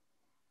helpful?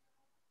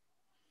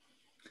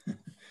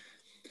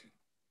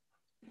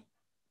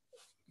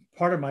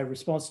 Part of my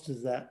response to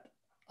that,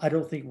 I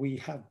don't think we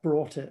have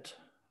brought it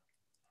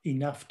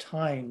enough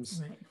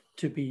times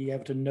to be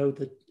able to know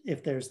that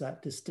if there's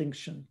that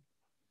distinction.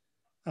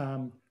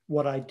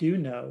 What I do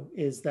know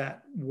is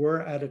that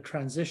we're at a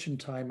transition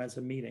time as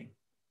a meeting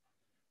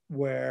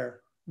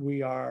where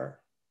we are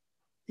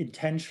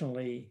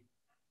intentionally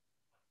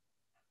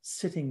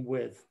sitting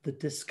with the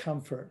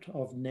discomfort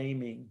of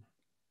naming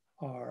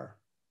our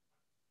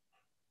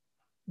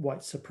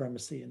white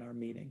supremacy in our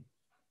meeting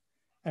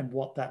and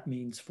what that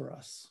means for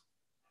us.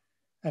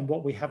 And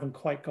what we haven't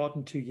quite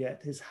gotten to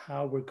yet is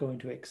how we're going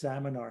to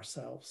examine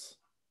ourselves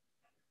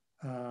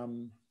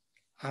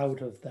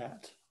out of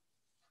that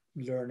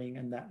learning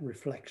and that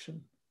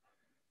reflection.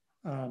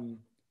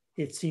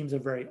 It seems a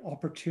very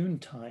opportune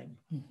time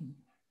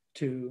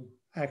to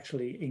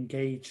actually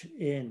engage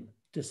in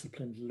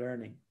disciplined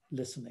learning,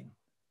 listening,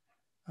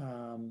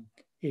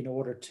 in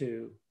order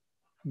to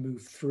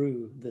move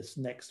through this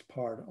next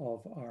part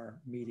of our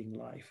meeting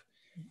life,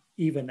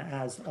 even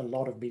as a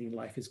lot of meeting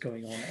life is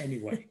going on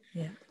anyway.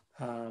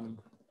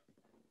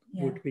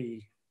 Would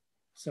be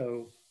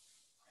so.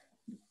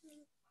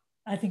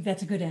 I think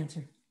that's a good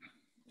answer.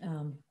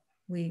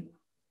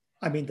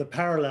 I mean, the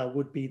parallel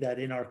would be that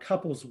in our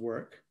couples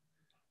work,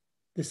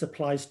 this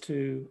applies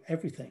to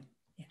everything.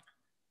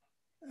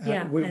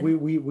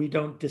 We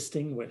don't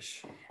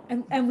distinguish.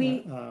 And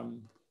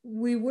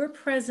we were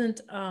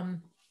present,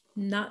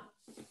 not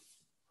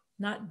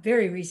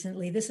very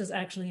recently. This is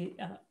actually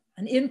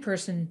an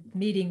in-person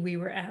meeting we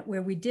were at,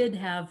 where we did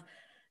have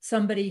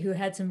somebody who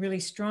had some really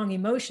strong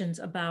emotions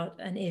about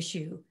an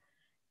issue.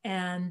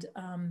 And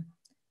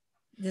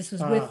this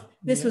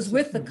was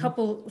with the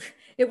couple.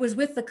 It was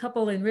with the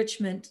couple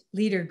enrichment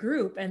leader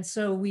group, and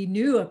so we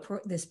knew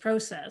this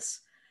process,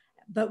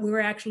 but we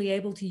were actually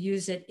able to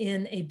use it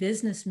in a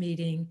business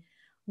meeting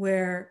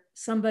where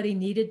somebody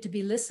needed to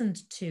be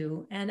listened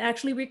to, and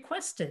actually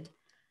requested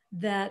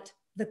that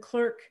the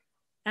clerk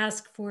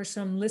ask for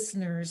some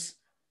listeners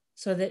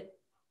so that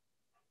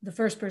the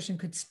first person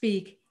could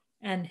speak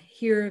and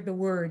hear the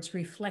words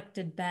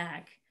reflected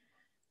back.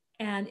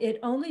 And it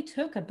only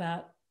took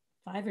about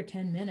 5 or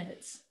 10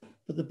 minutes.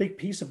 But the big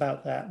piece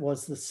about that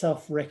was the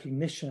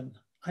self-recognition.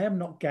 I am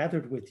not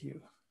gathered with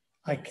you.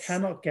 I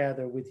cannot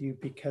gather with you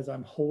because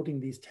I'm holding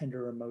these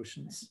tender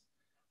emotions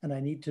and I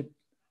need to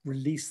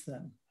release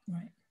them.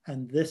 Right.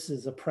 And this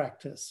is a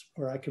practice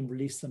where I can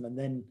release them and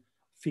then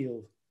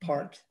feel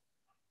part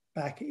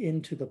back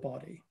into the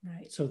body,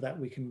 so that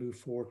we can move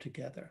forward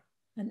together.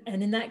 And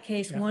in that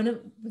case,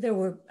 there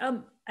were,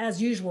 as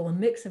usual, a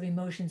mix of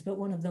emotions, but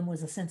one of them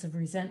was a sense of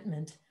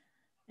resentment.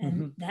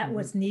 And that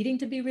was needing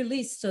to be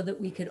released so that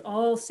we could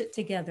all sit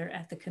together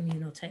at the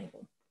communal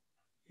table.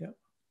 Yep.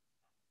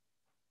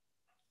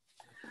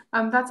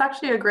 That's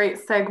actually a great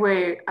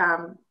segue,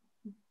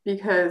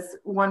 because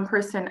one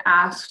person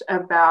asked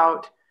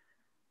about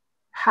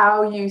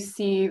how you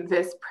see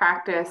this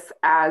practice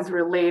as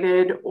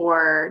related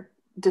or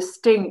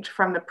distinct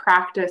from the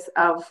practice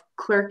of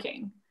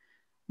clerking.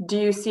 Do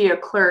you see a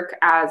clerk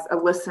as a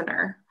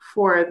listener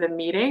for the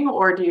meeting,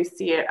 or do you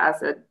see it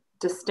as a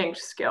distinct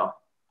skill?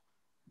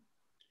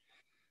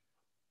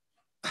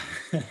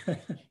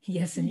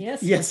 Yes and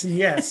yes. Yes and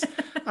yes.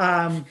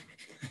 I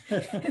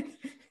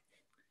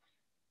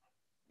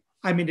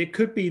mean, it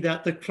could be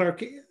that the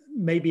clerk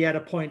may be at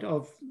a point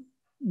of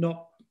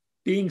not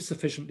being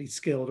sufficiently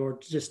skilled, or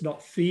just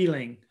not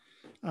feeling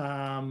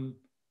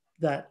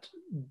that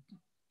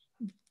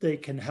they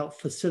can help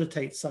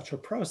facilitate such a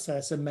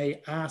process, and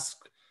may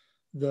ask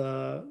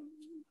the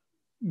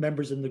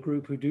members in the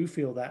group who do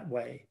feel that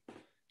way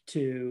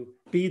to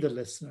be the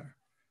listener,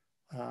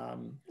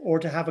 or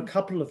to have a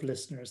couple of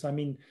listeners. I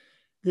mean,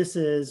 this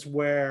is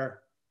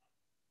where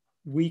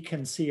we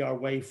can see our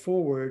way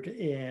forward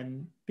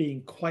in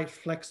being quite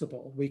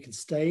flexible. We can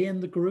stay in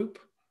the group,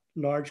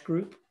 large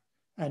group,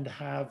 and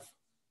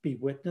be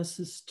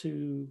witnesses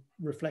to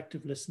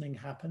reflective listening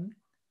happen.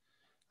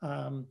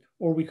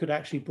 Or we could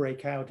actually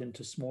break out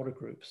into smaller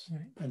groups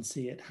and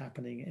see it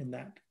happening in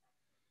that.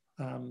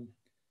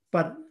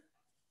 But,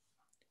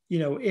 you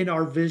know, in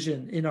our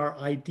vision, in our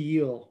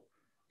ideal,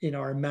 in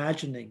our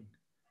imagining,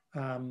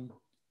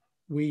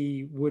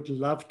 we would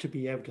love to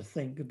be able to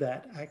think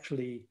that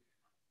actually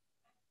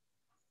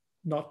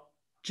not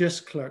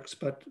just clerks,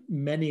 but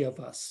many of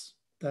us,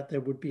 that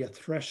there would be a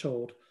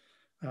threshold,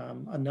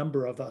 a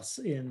number of us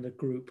in the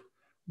group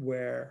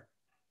where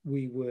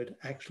we would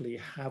actually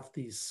have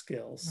these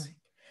skills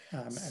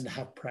and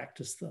have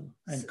practiced them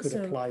and could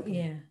apply them.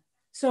 Yeah.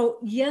 So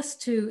yes,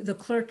 to the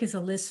clerk is a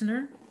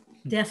listener,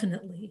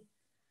 definitely.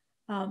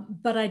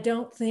 But I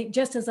don't think,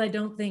 just as I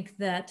don't think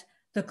that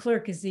the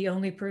clerk is the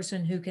only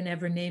person who can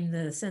ever name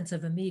the sense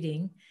of a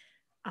meeting,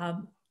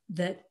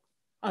 that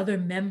other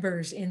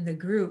members in the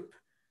group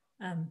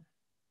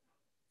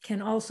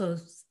can also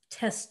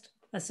test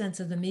a sense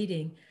of the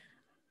meeting.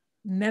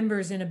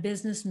 Members in a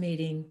business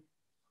meeting,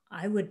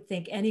 I would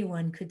think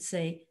anyone could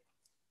say,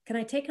 can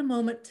I take a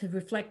moment to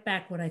reflect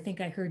back what I think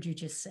I heard you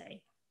just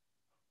say?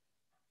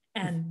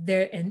 And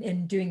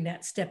doing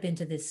that, step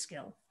into this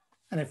skill.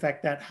 And in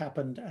fact, that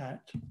happened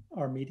at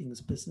our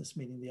business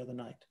meeting the other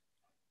night.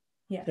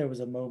 Yeah. There was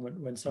a moment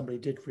when somebody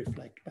did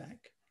reflect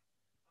back.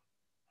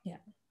 Yeah.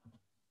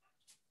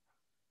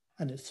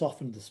 And it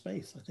softened the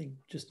space, I think,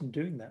 just in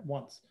doing that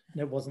once.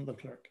 And it wasn't the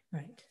clerk.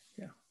 Right.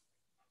 Yeah.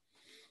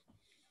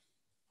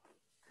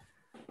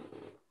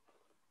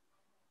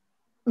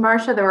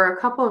 Marsha, there were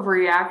a couple of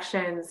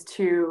reactions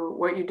to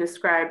what you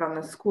described on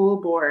the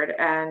school board,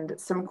 and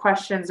some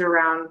questions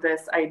around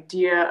this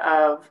idea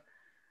of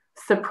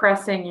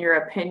suppressing your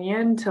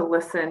opinion to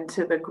listen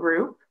to the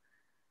group.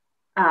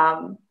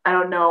 I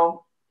don't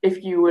know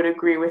if you would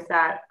agree with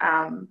that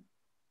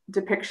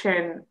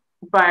depiction,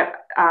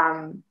 but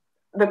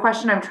the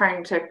question I'm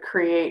trying to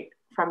create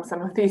from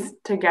some of these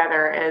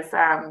together is,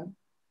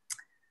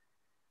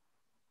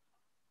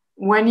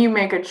 when you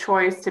make a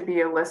choice to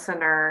be a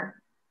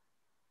listener,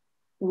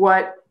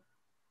 what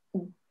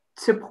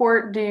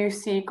support do you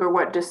seek, or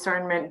what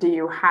discernment do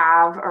you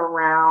have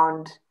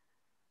around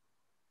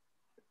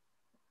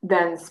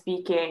then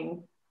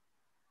speaking?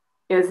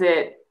 Is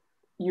it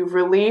you've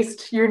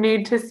released your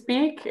need to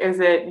speak?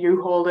 Is it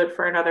you hold it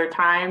for another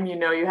time? You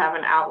know, you have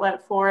an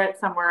outlet for it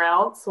somewhere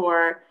else?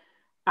 Or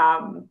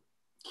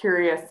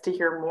curious to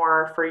hear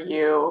more for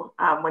you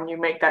when you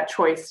make that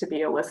choice to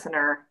be a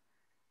listener,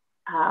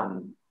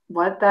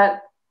 what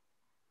that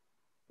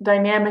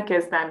dynamic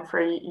is then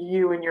for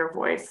you and your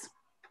voice.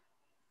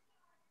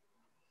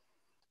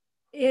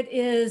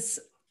 It's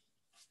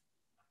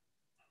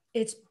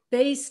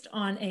based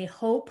on a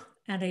hope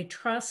and a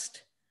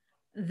trust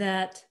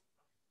that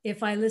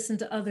if I listen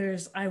to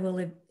others, I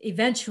will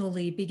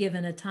eventually be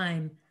given a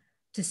time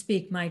to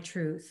speak my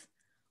truth,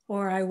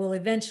 or I will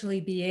eventually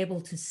be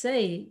able to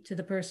say to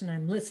the person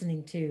I'm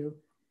listening to,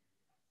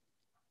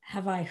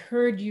 have I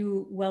heard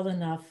you well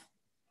enough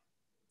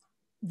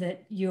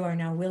that you are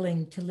now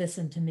willing to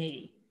listen to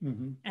me?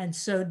 Mm-hmm. And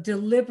so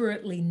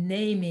deliberately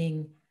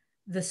naming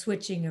the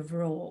switching of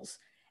roles.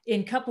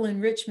 In couple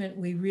enrichment,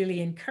 we really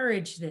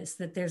encourage this,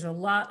 that there's a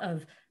lot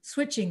of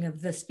switching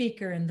of the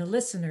speaker and the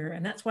listener.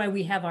 And that's why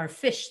we have our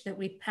fish that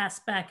we pass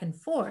back and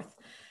forth.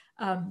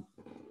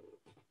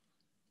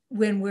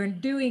 When we're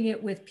doing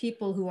it with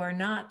people who are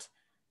not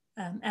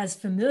as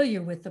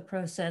familiar with the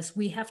process,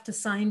 we have to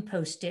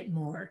signpost it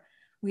more.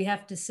 We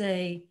have to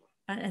say,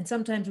 and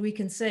sometimes we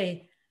can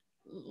say,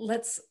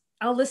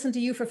 I'll listen to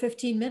you for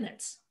 15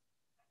 minutes.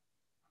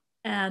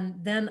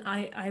 And then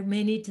I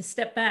may need to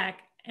step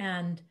back,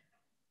 and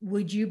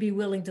would you be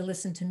willing to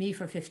listen to me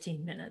for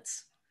 15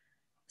 minutes?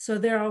 So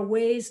there are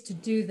ways to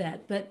do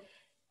that, but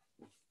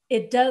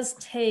it does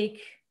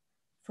take,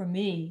 for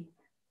me,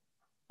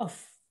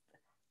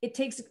 it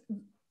takes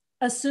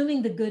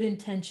assuming the good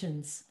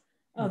intentions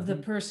of the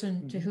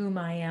person to whom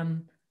I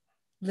am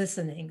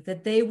listening,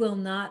 that they will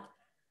not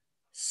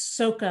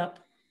soak up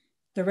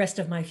the rest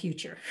of my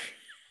future,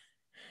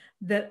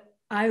 that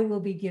I will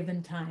be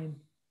given time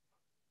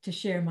to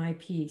share my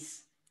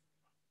piece.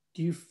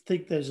 Do you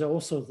think there's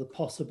also the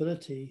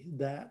possibility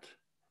that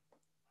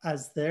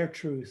as their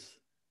truth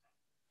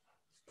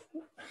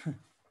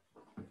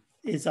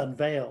is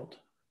unveiled,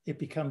 it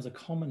becomes a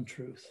common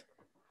truth,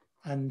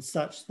 and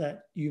such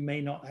that you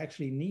may not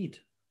actually need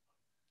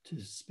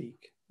to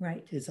speak?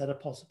 Right. Is that a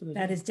possibility?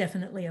 That is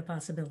definitely a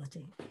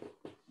possibility.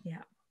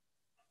 Yeah.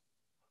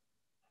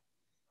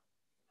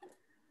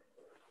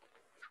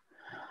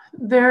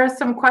 There are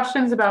some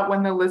questions about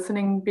when the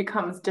listening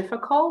becomes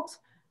difficult,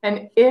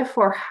 and if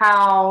or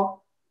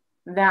how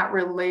that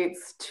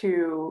relates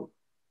to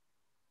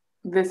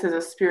this as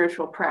a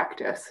spiritual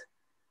practice.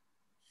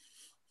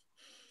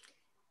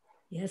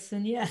 Yes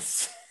and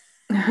yes.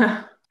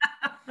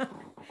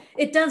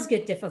 It does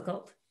get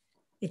difficult.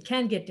 It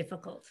can get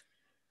difficult.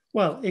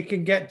 Well, it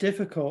can get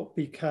difficult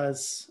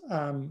because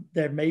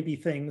there may be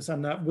things,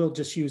 and we'll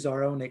just use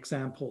our own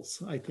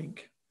examples, I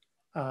think.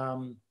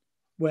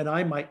 When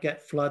I might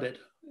get flooded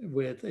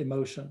with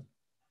emotion,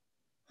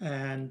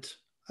 and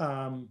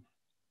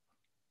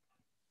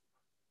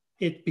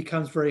it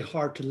becomes very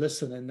hard to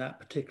listen in that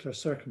particular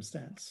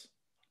circumstance.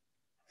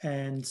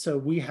 And so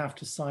we have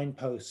to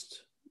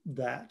signpost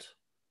that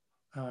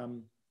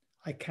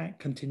I can't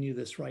continue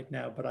this right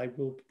now, but I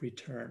will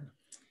return.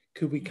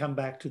 Could we come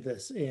back to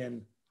this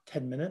in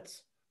 10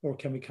 minutes, or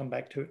can we come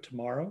back to it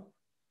tomorrow?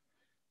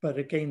 But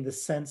again, the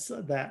sense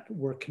that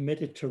we're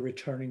committed to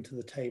returning to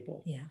the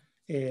table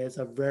is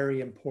a very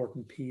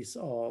important piece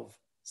of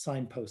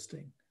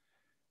signposting,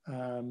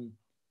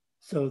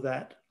 so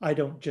that I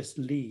don't just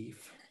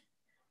leave.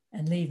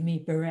 And leave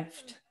me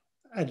bereft.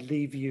 And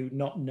leave you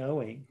not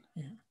knowing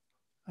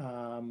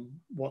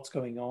what's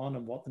going on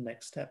and what the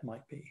next step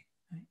might be.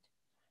 Right.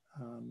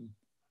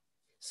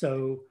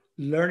 So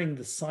learning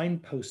the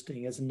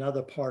signposting is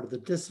another part of the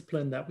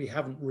discipline that we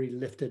haven't really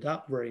lifted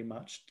up very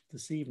much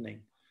this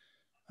evening.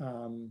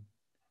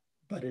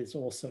 But it's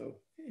also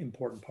an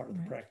important part of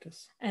the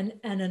practice. And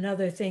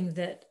another thing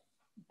that,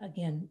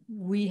 again,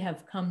 we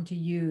have come to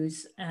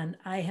use, and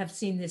I have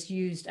seen this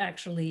used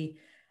actually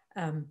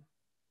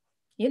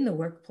in the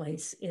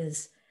workplace,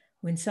 is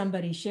when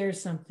somebody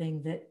shares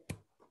something that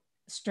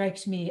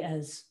strikes me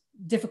as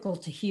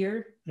difficult to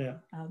hear,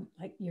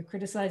 like you're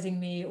criticizing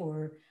me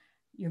or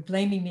you're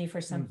blaming me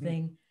for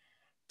something,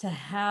 to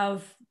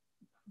have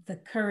the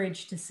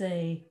courage to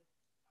say,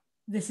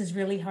 this is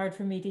really hard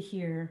for me to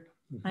hear.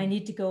 I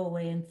need to go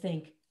away and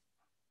think.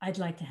 I'd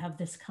like to have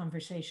this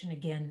conversation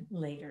again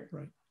later.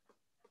 Right.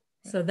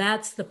 So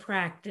that's the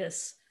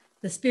practice.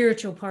 The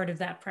spiritual part of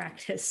that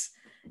practice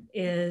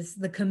is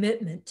the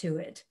commitment to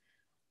it,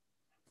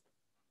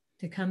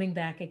 to coming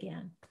back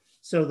again.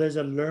 So there's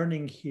a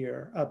learning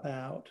here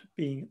about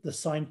the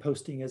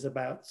signposting is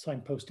about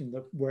signposting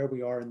where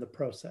we are in the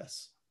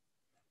process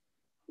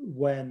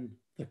when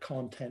the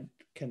content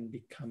can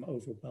become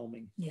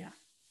overwhelming. Yeah.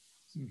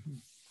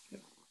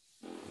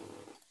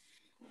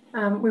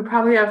 We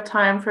probably have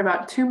time for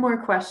about 2 more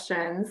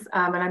questions,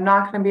 and I'm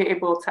not going to be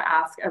able to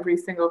ask every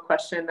single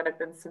question that have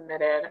been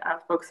submitted.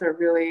 Folks are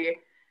really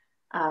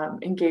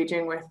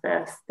engaging with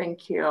this.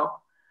 Thank you.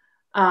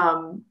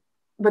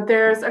 But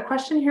there's a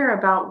question here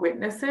about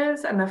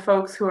witnesses and the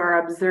folks who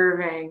are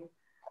observing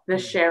the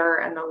sharer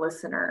and the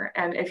listener.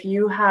 And if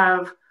you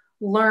have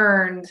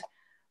learned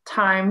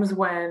times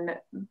when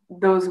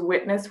those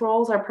witness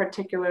roles are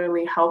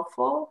particularly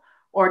helpful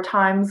or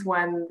times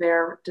when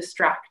they're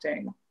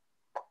distracting.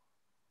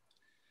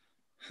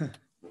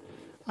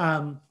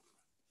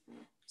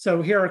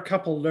 So here are a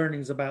couple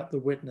learnings about the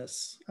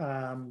witness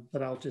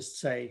that I'll just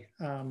say.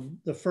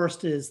 The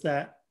first is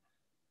that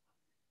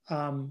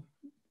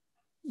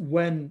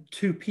when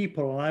 2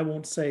 people, and I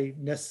won't say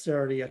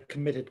necessarily a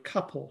committed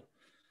couple,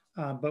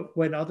 but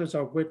when others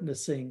are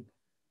witnessing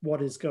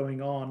what is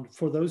going on,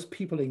 for those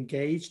people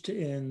engaged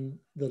in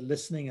the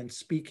listening and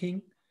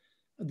speaking,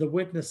 the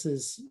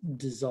witnesses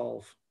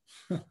dissolve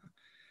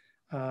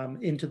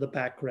into the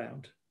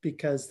background,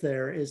 because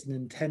there is an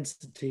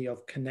intensity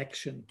of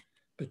connection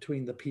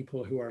between the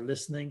people who are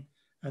listening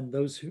and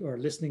those who are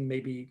listening,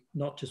 maybe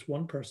not just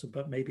one person,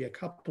 but maybe a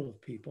couple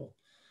of people,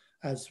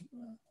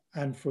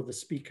 and for the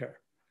speaker.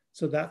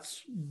 So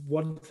that's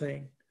one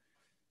thing.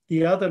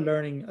 The other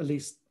learning, at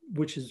least,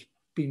 which has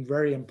been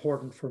very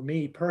important for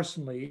me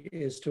personally,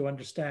 is to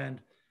understand,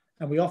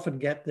 and we often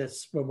get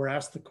this when we're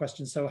asked the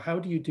question, so how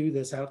do you do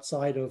this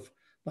outside of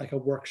like a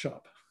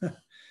workshop?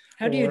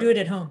 How do you do it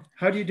at home?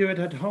 How do you do it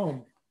at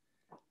home?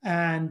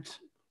 And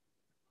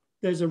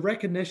there's a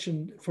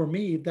recognition for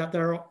me that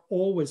there are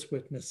always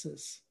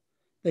witnesses.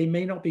 They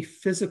may not be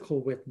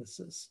physical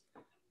witnesses,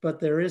 but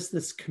there is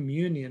this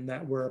communion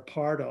that we're a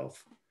part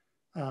of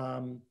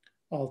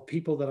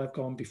people that have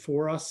gone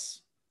before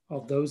us,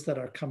 of those that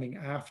are coming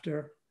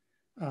after.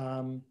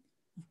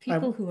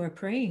 People who are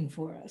praying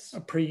for us.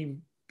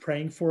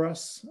 Praying for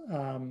us.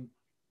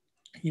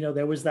 You know,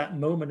 there was that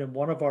moment in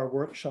one of our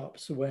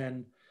workshops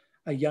when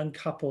a young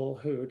couple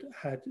who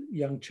had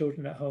young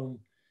children at home,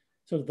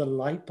 sort of the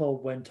light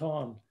bulb went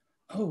on.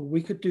 Oh,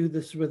 we could do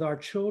this with our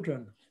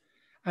children.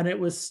 And it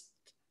was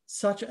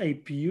such a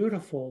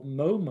beautiful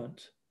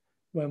moment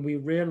when we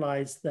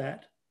realized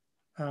that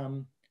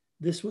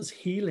this was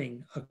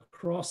healing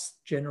across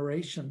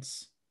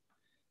generations.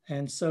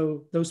 And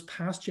so those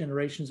past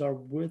generations are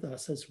with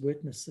us as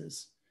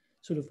witnesses,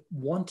 sort of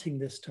wanting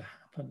this to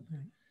happen.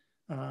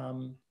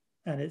 Right.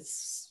 And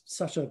it's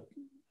such a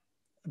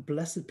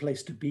blessed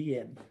place to be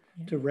in,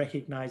 to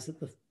recognize that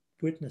the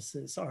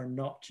witnesses are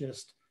not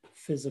just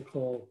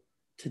physical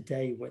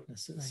today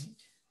witnesses.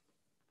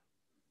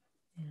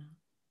 Right.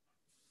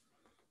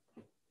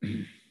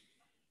 Yeah.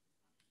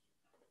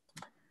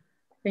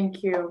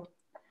 Thank you.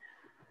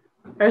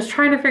 I was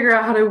trying to figure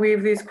out how to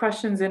weave these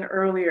questions in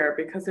earlier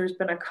because there's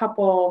been a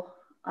couple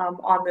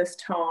on this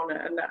tone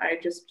and I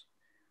just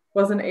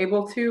wasn't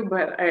able to,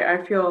 but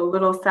I feel a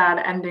little sad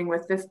ending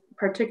with this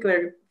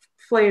particular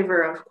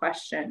flavor of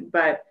question.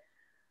 But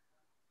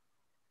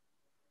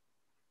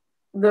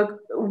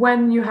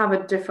when you have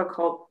a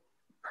difficult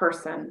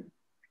person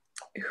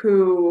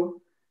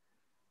who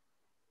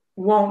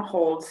won't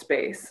hold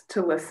space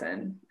to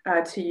listen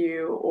to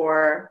you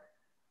or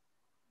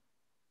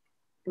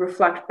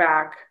reflect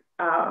back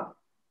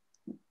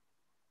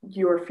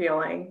your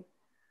feeling,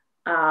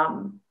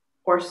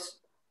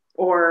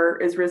 or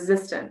is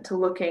resistant to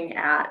looking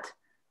at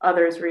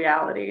others'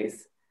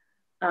 realities,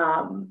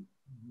 how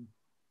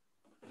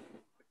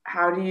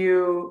do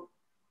you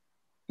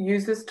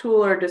use this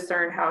tool or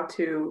discern how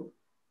to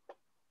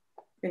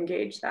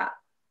engage that?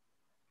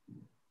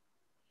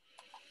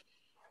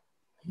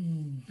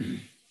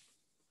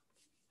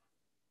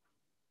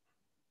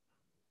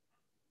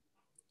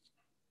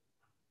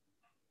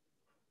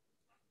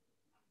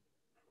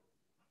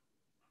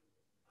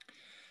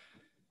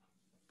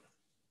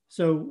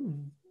 So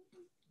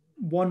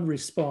one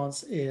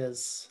response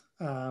is,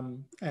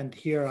 and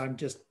here I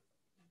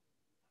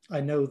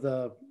know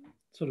the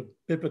sort of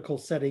biblical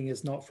setting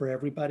is not for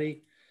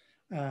everybody,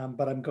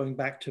 but I'm going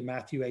back to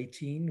Matthew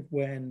 18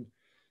 when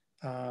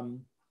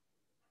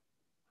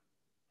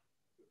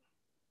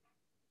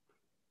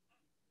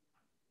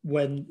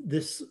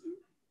this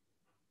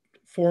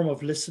form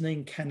of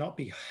listening cannot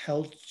be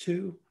held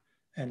to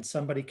and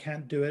somebody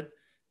can't do it,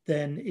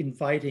 then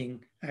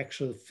inviting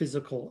actual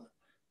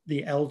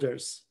the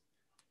elders.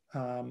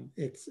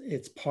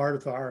 It's part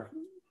of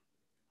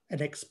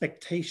an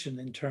expectation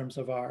in terms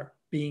of our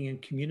being in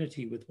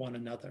community with one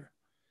another.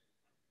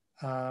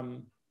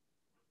 I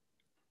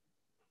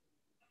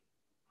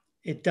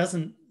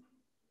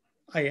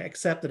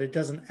accept that it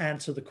doesn't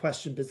answer the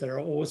question, because there are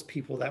always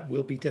people that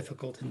will be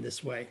difficult in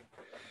this way.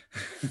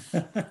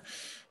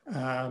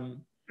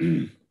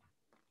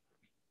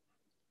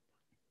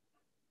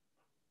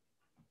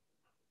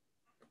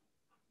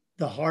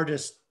 The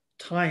hardest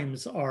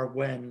times are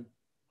when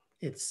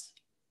it's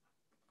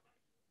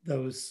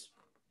those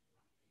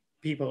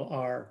people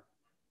are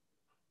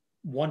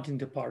wanting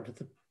to part of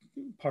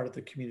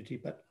the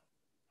community, but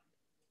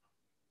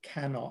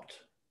cannot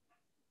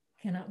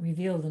cannot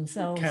reveal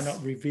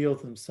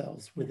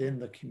themselves within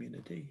the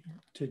community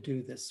to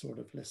do this sort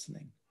of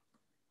listening.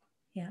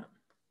 Yeah.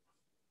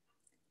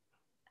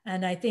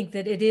 And I think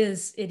that it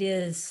is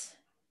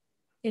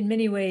in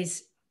many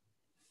ways,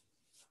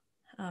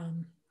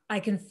 I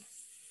can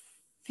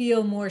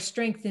feel more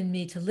strength in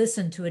me to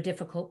listen to a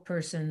difficult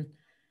person.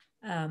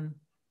 And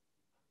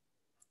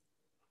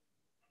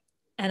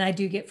I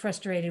do get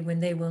frustrated when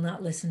they will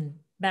not listen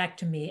back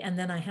to me. And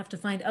then I have to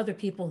find other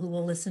people who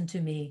will listen to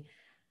me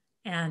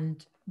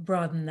and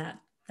broaden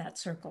that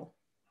circle.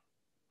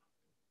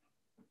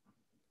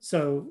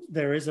 So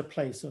there is a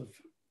place of,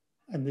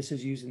 and this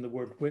is using the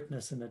word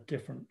witness in a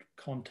different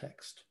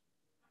context.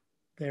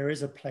 There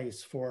is a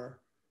place for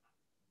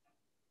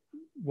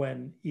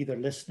when either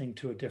listening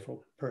to a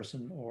difficult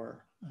person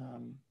or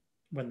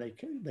when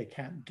they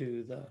can't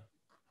do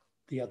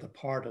the other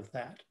part of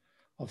that,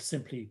 of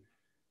simply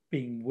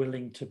being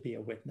willing to be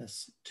a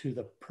witness to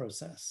the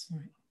process,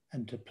 right,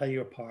 and to play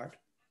your part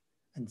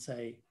and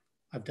say,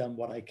 I've done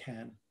what I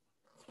can.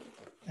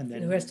 And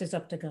then the rest is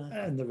up to God.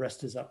 And the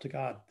rest is up to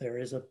God. There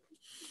is a,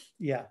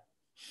 yeah,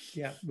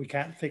 we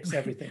can't fix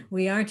everything.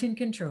 We aren't in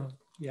control.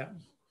 Yeah.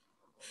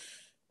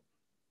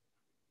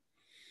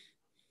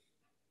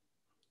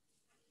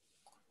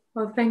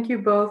 Well, thank you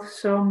both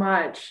so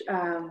much.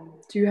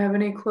 Do you have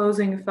any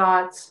closing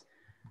thoughts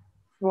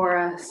for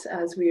us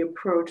as we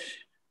approach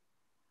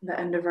the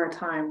end of our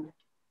time?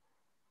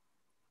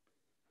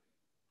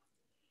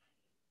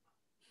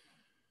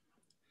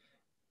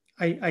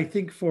 I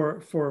think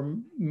for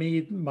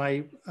me,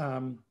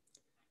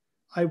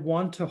 I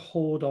want to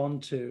hold on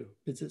to,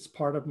 because it's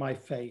part of my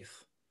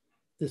faith,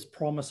 this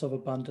promise of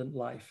abundant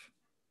life.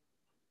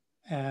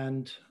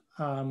 And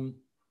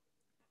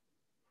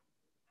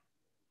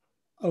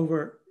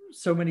over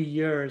so many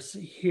years,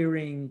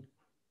 hearing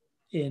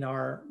in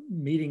our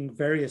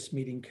various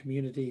meeting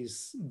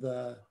communities,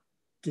 the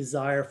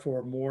desire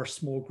for more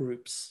small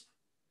groups.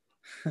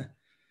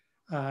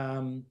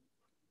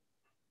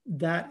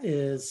 That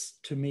is,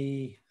 to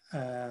me,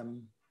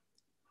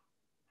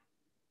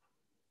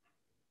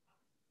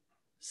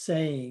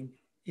 saying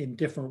in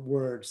different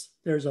words,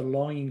 there's a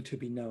longing to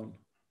be known.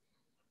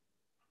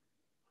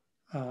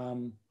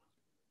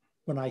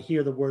 When I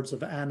hear the words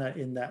of Anna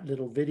in that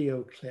little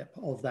video clip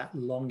of that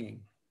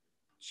longing,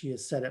 she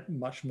has said it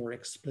much more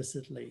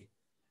explicitly.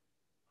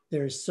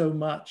 There is so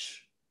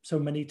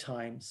many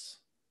times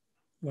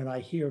when I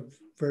hear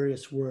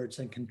various words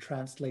and can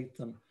translate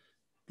them,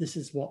 this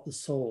is what the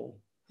soul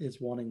is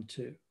wanting,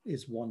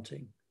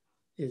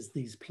 is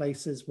these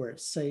places where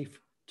it's safe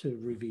to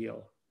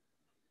reveal.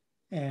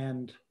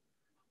 And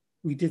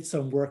we did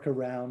some work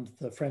around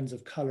the Friends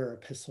of Color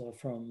epistle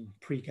from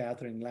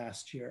pre-gathering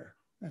last year,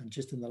 and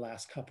just in the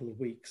last couple of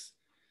weeks.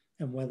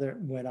 And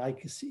when I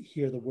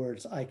hear the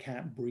words, I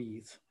can't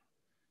breathe,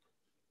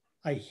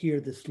 I hear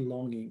this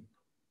longing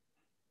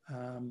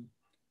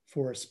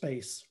for a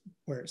space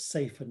where it's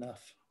safe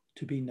enough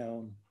to be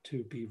known,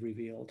 to be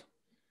revealed.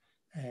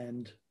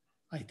 And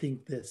I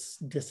think this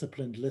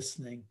disciplined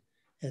listening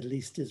at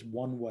least is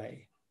one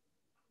way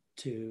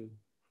to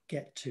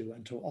get to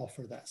and to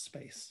offer that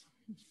space.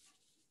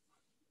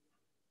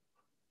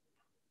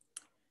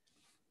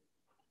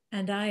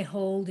 And I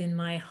hold in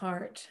my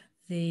heart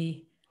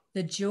the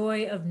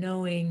joy of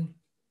knowing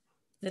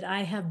that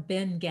I have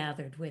been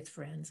gathered with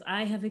friends.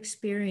 I have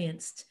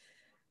experienced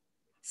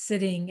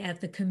sitting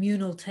at the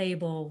communal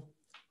table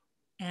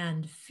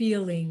and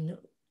feeling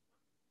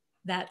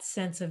that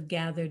sense of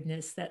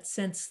gatheredness, that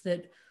sense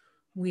that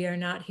we are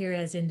not here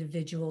as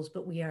individuals,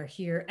 but we are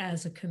here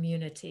as a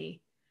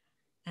community.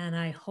 And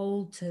I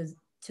hold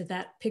to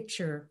that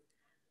picture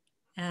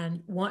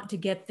and want to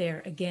get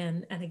there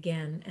again and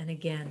again and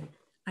again.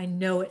 I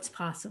know it's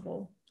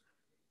possible.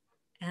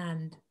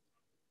 And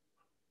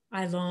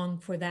I long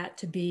for that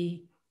to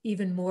be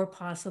even more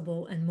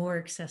possible and more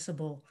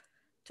accessible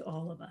to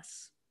all of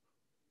us.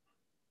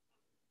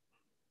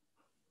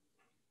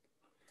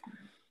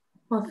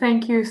 Well,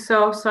 thank you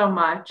so, so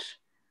much.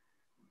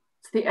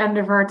 It's the end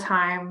of our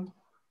time.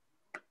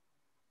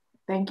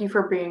 Thank you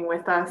for being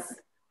with us.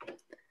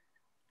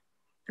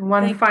 And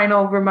one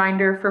final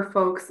reminder for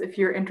folks, if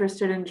you're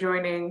interested in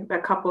joining the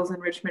Couples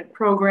Enrichment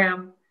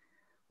Program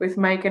with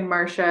Mike and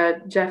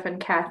Marsha, Jeff and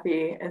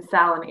Kathy, and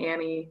Sal and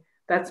Annie,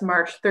 that's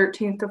March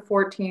 13th to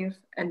 14th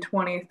and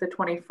 20th to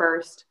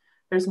 21st.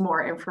 There's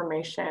more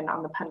information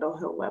on the Pendle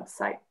Hill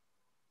website.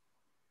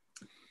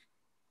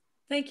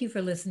 Thank you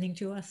for listening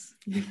to us.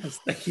 Yes,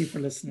 thank you for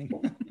listening.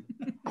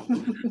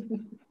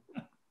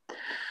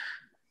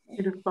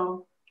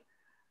 Beautiful.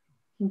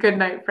 Good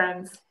night,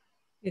 friends.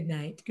 Good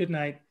night. Good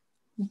night.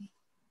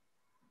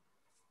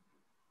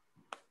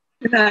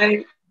 Good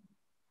night.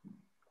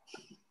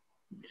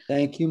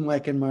 Thank you,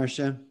 Mike and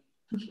Marsha.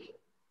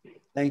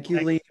 Thank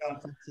you, Lee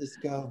and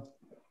Francisco.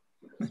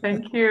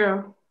 Thank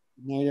you.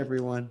 Good night,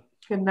 everyone.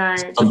 Good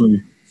night.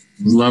 Lovely.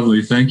 It was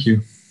lovely. Thank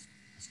you.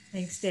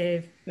 Thanks,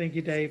 Dave. Thank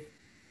you, Dave.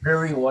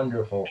 Very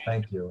wonderful.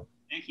 Thank you.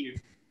 Thank you.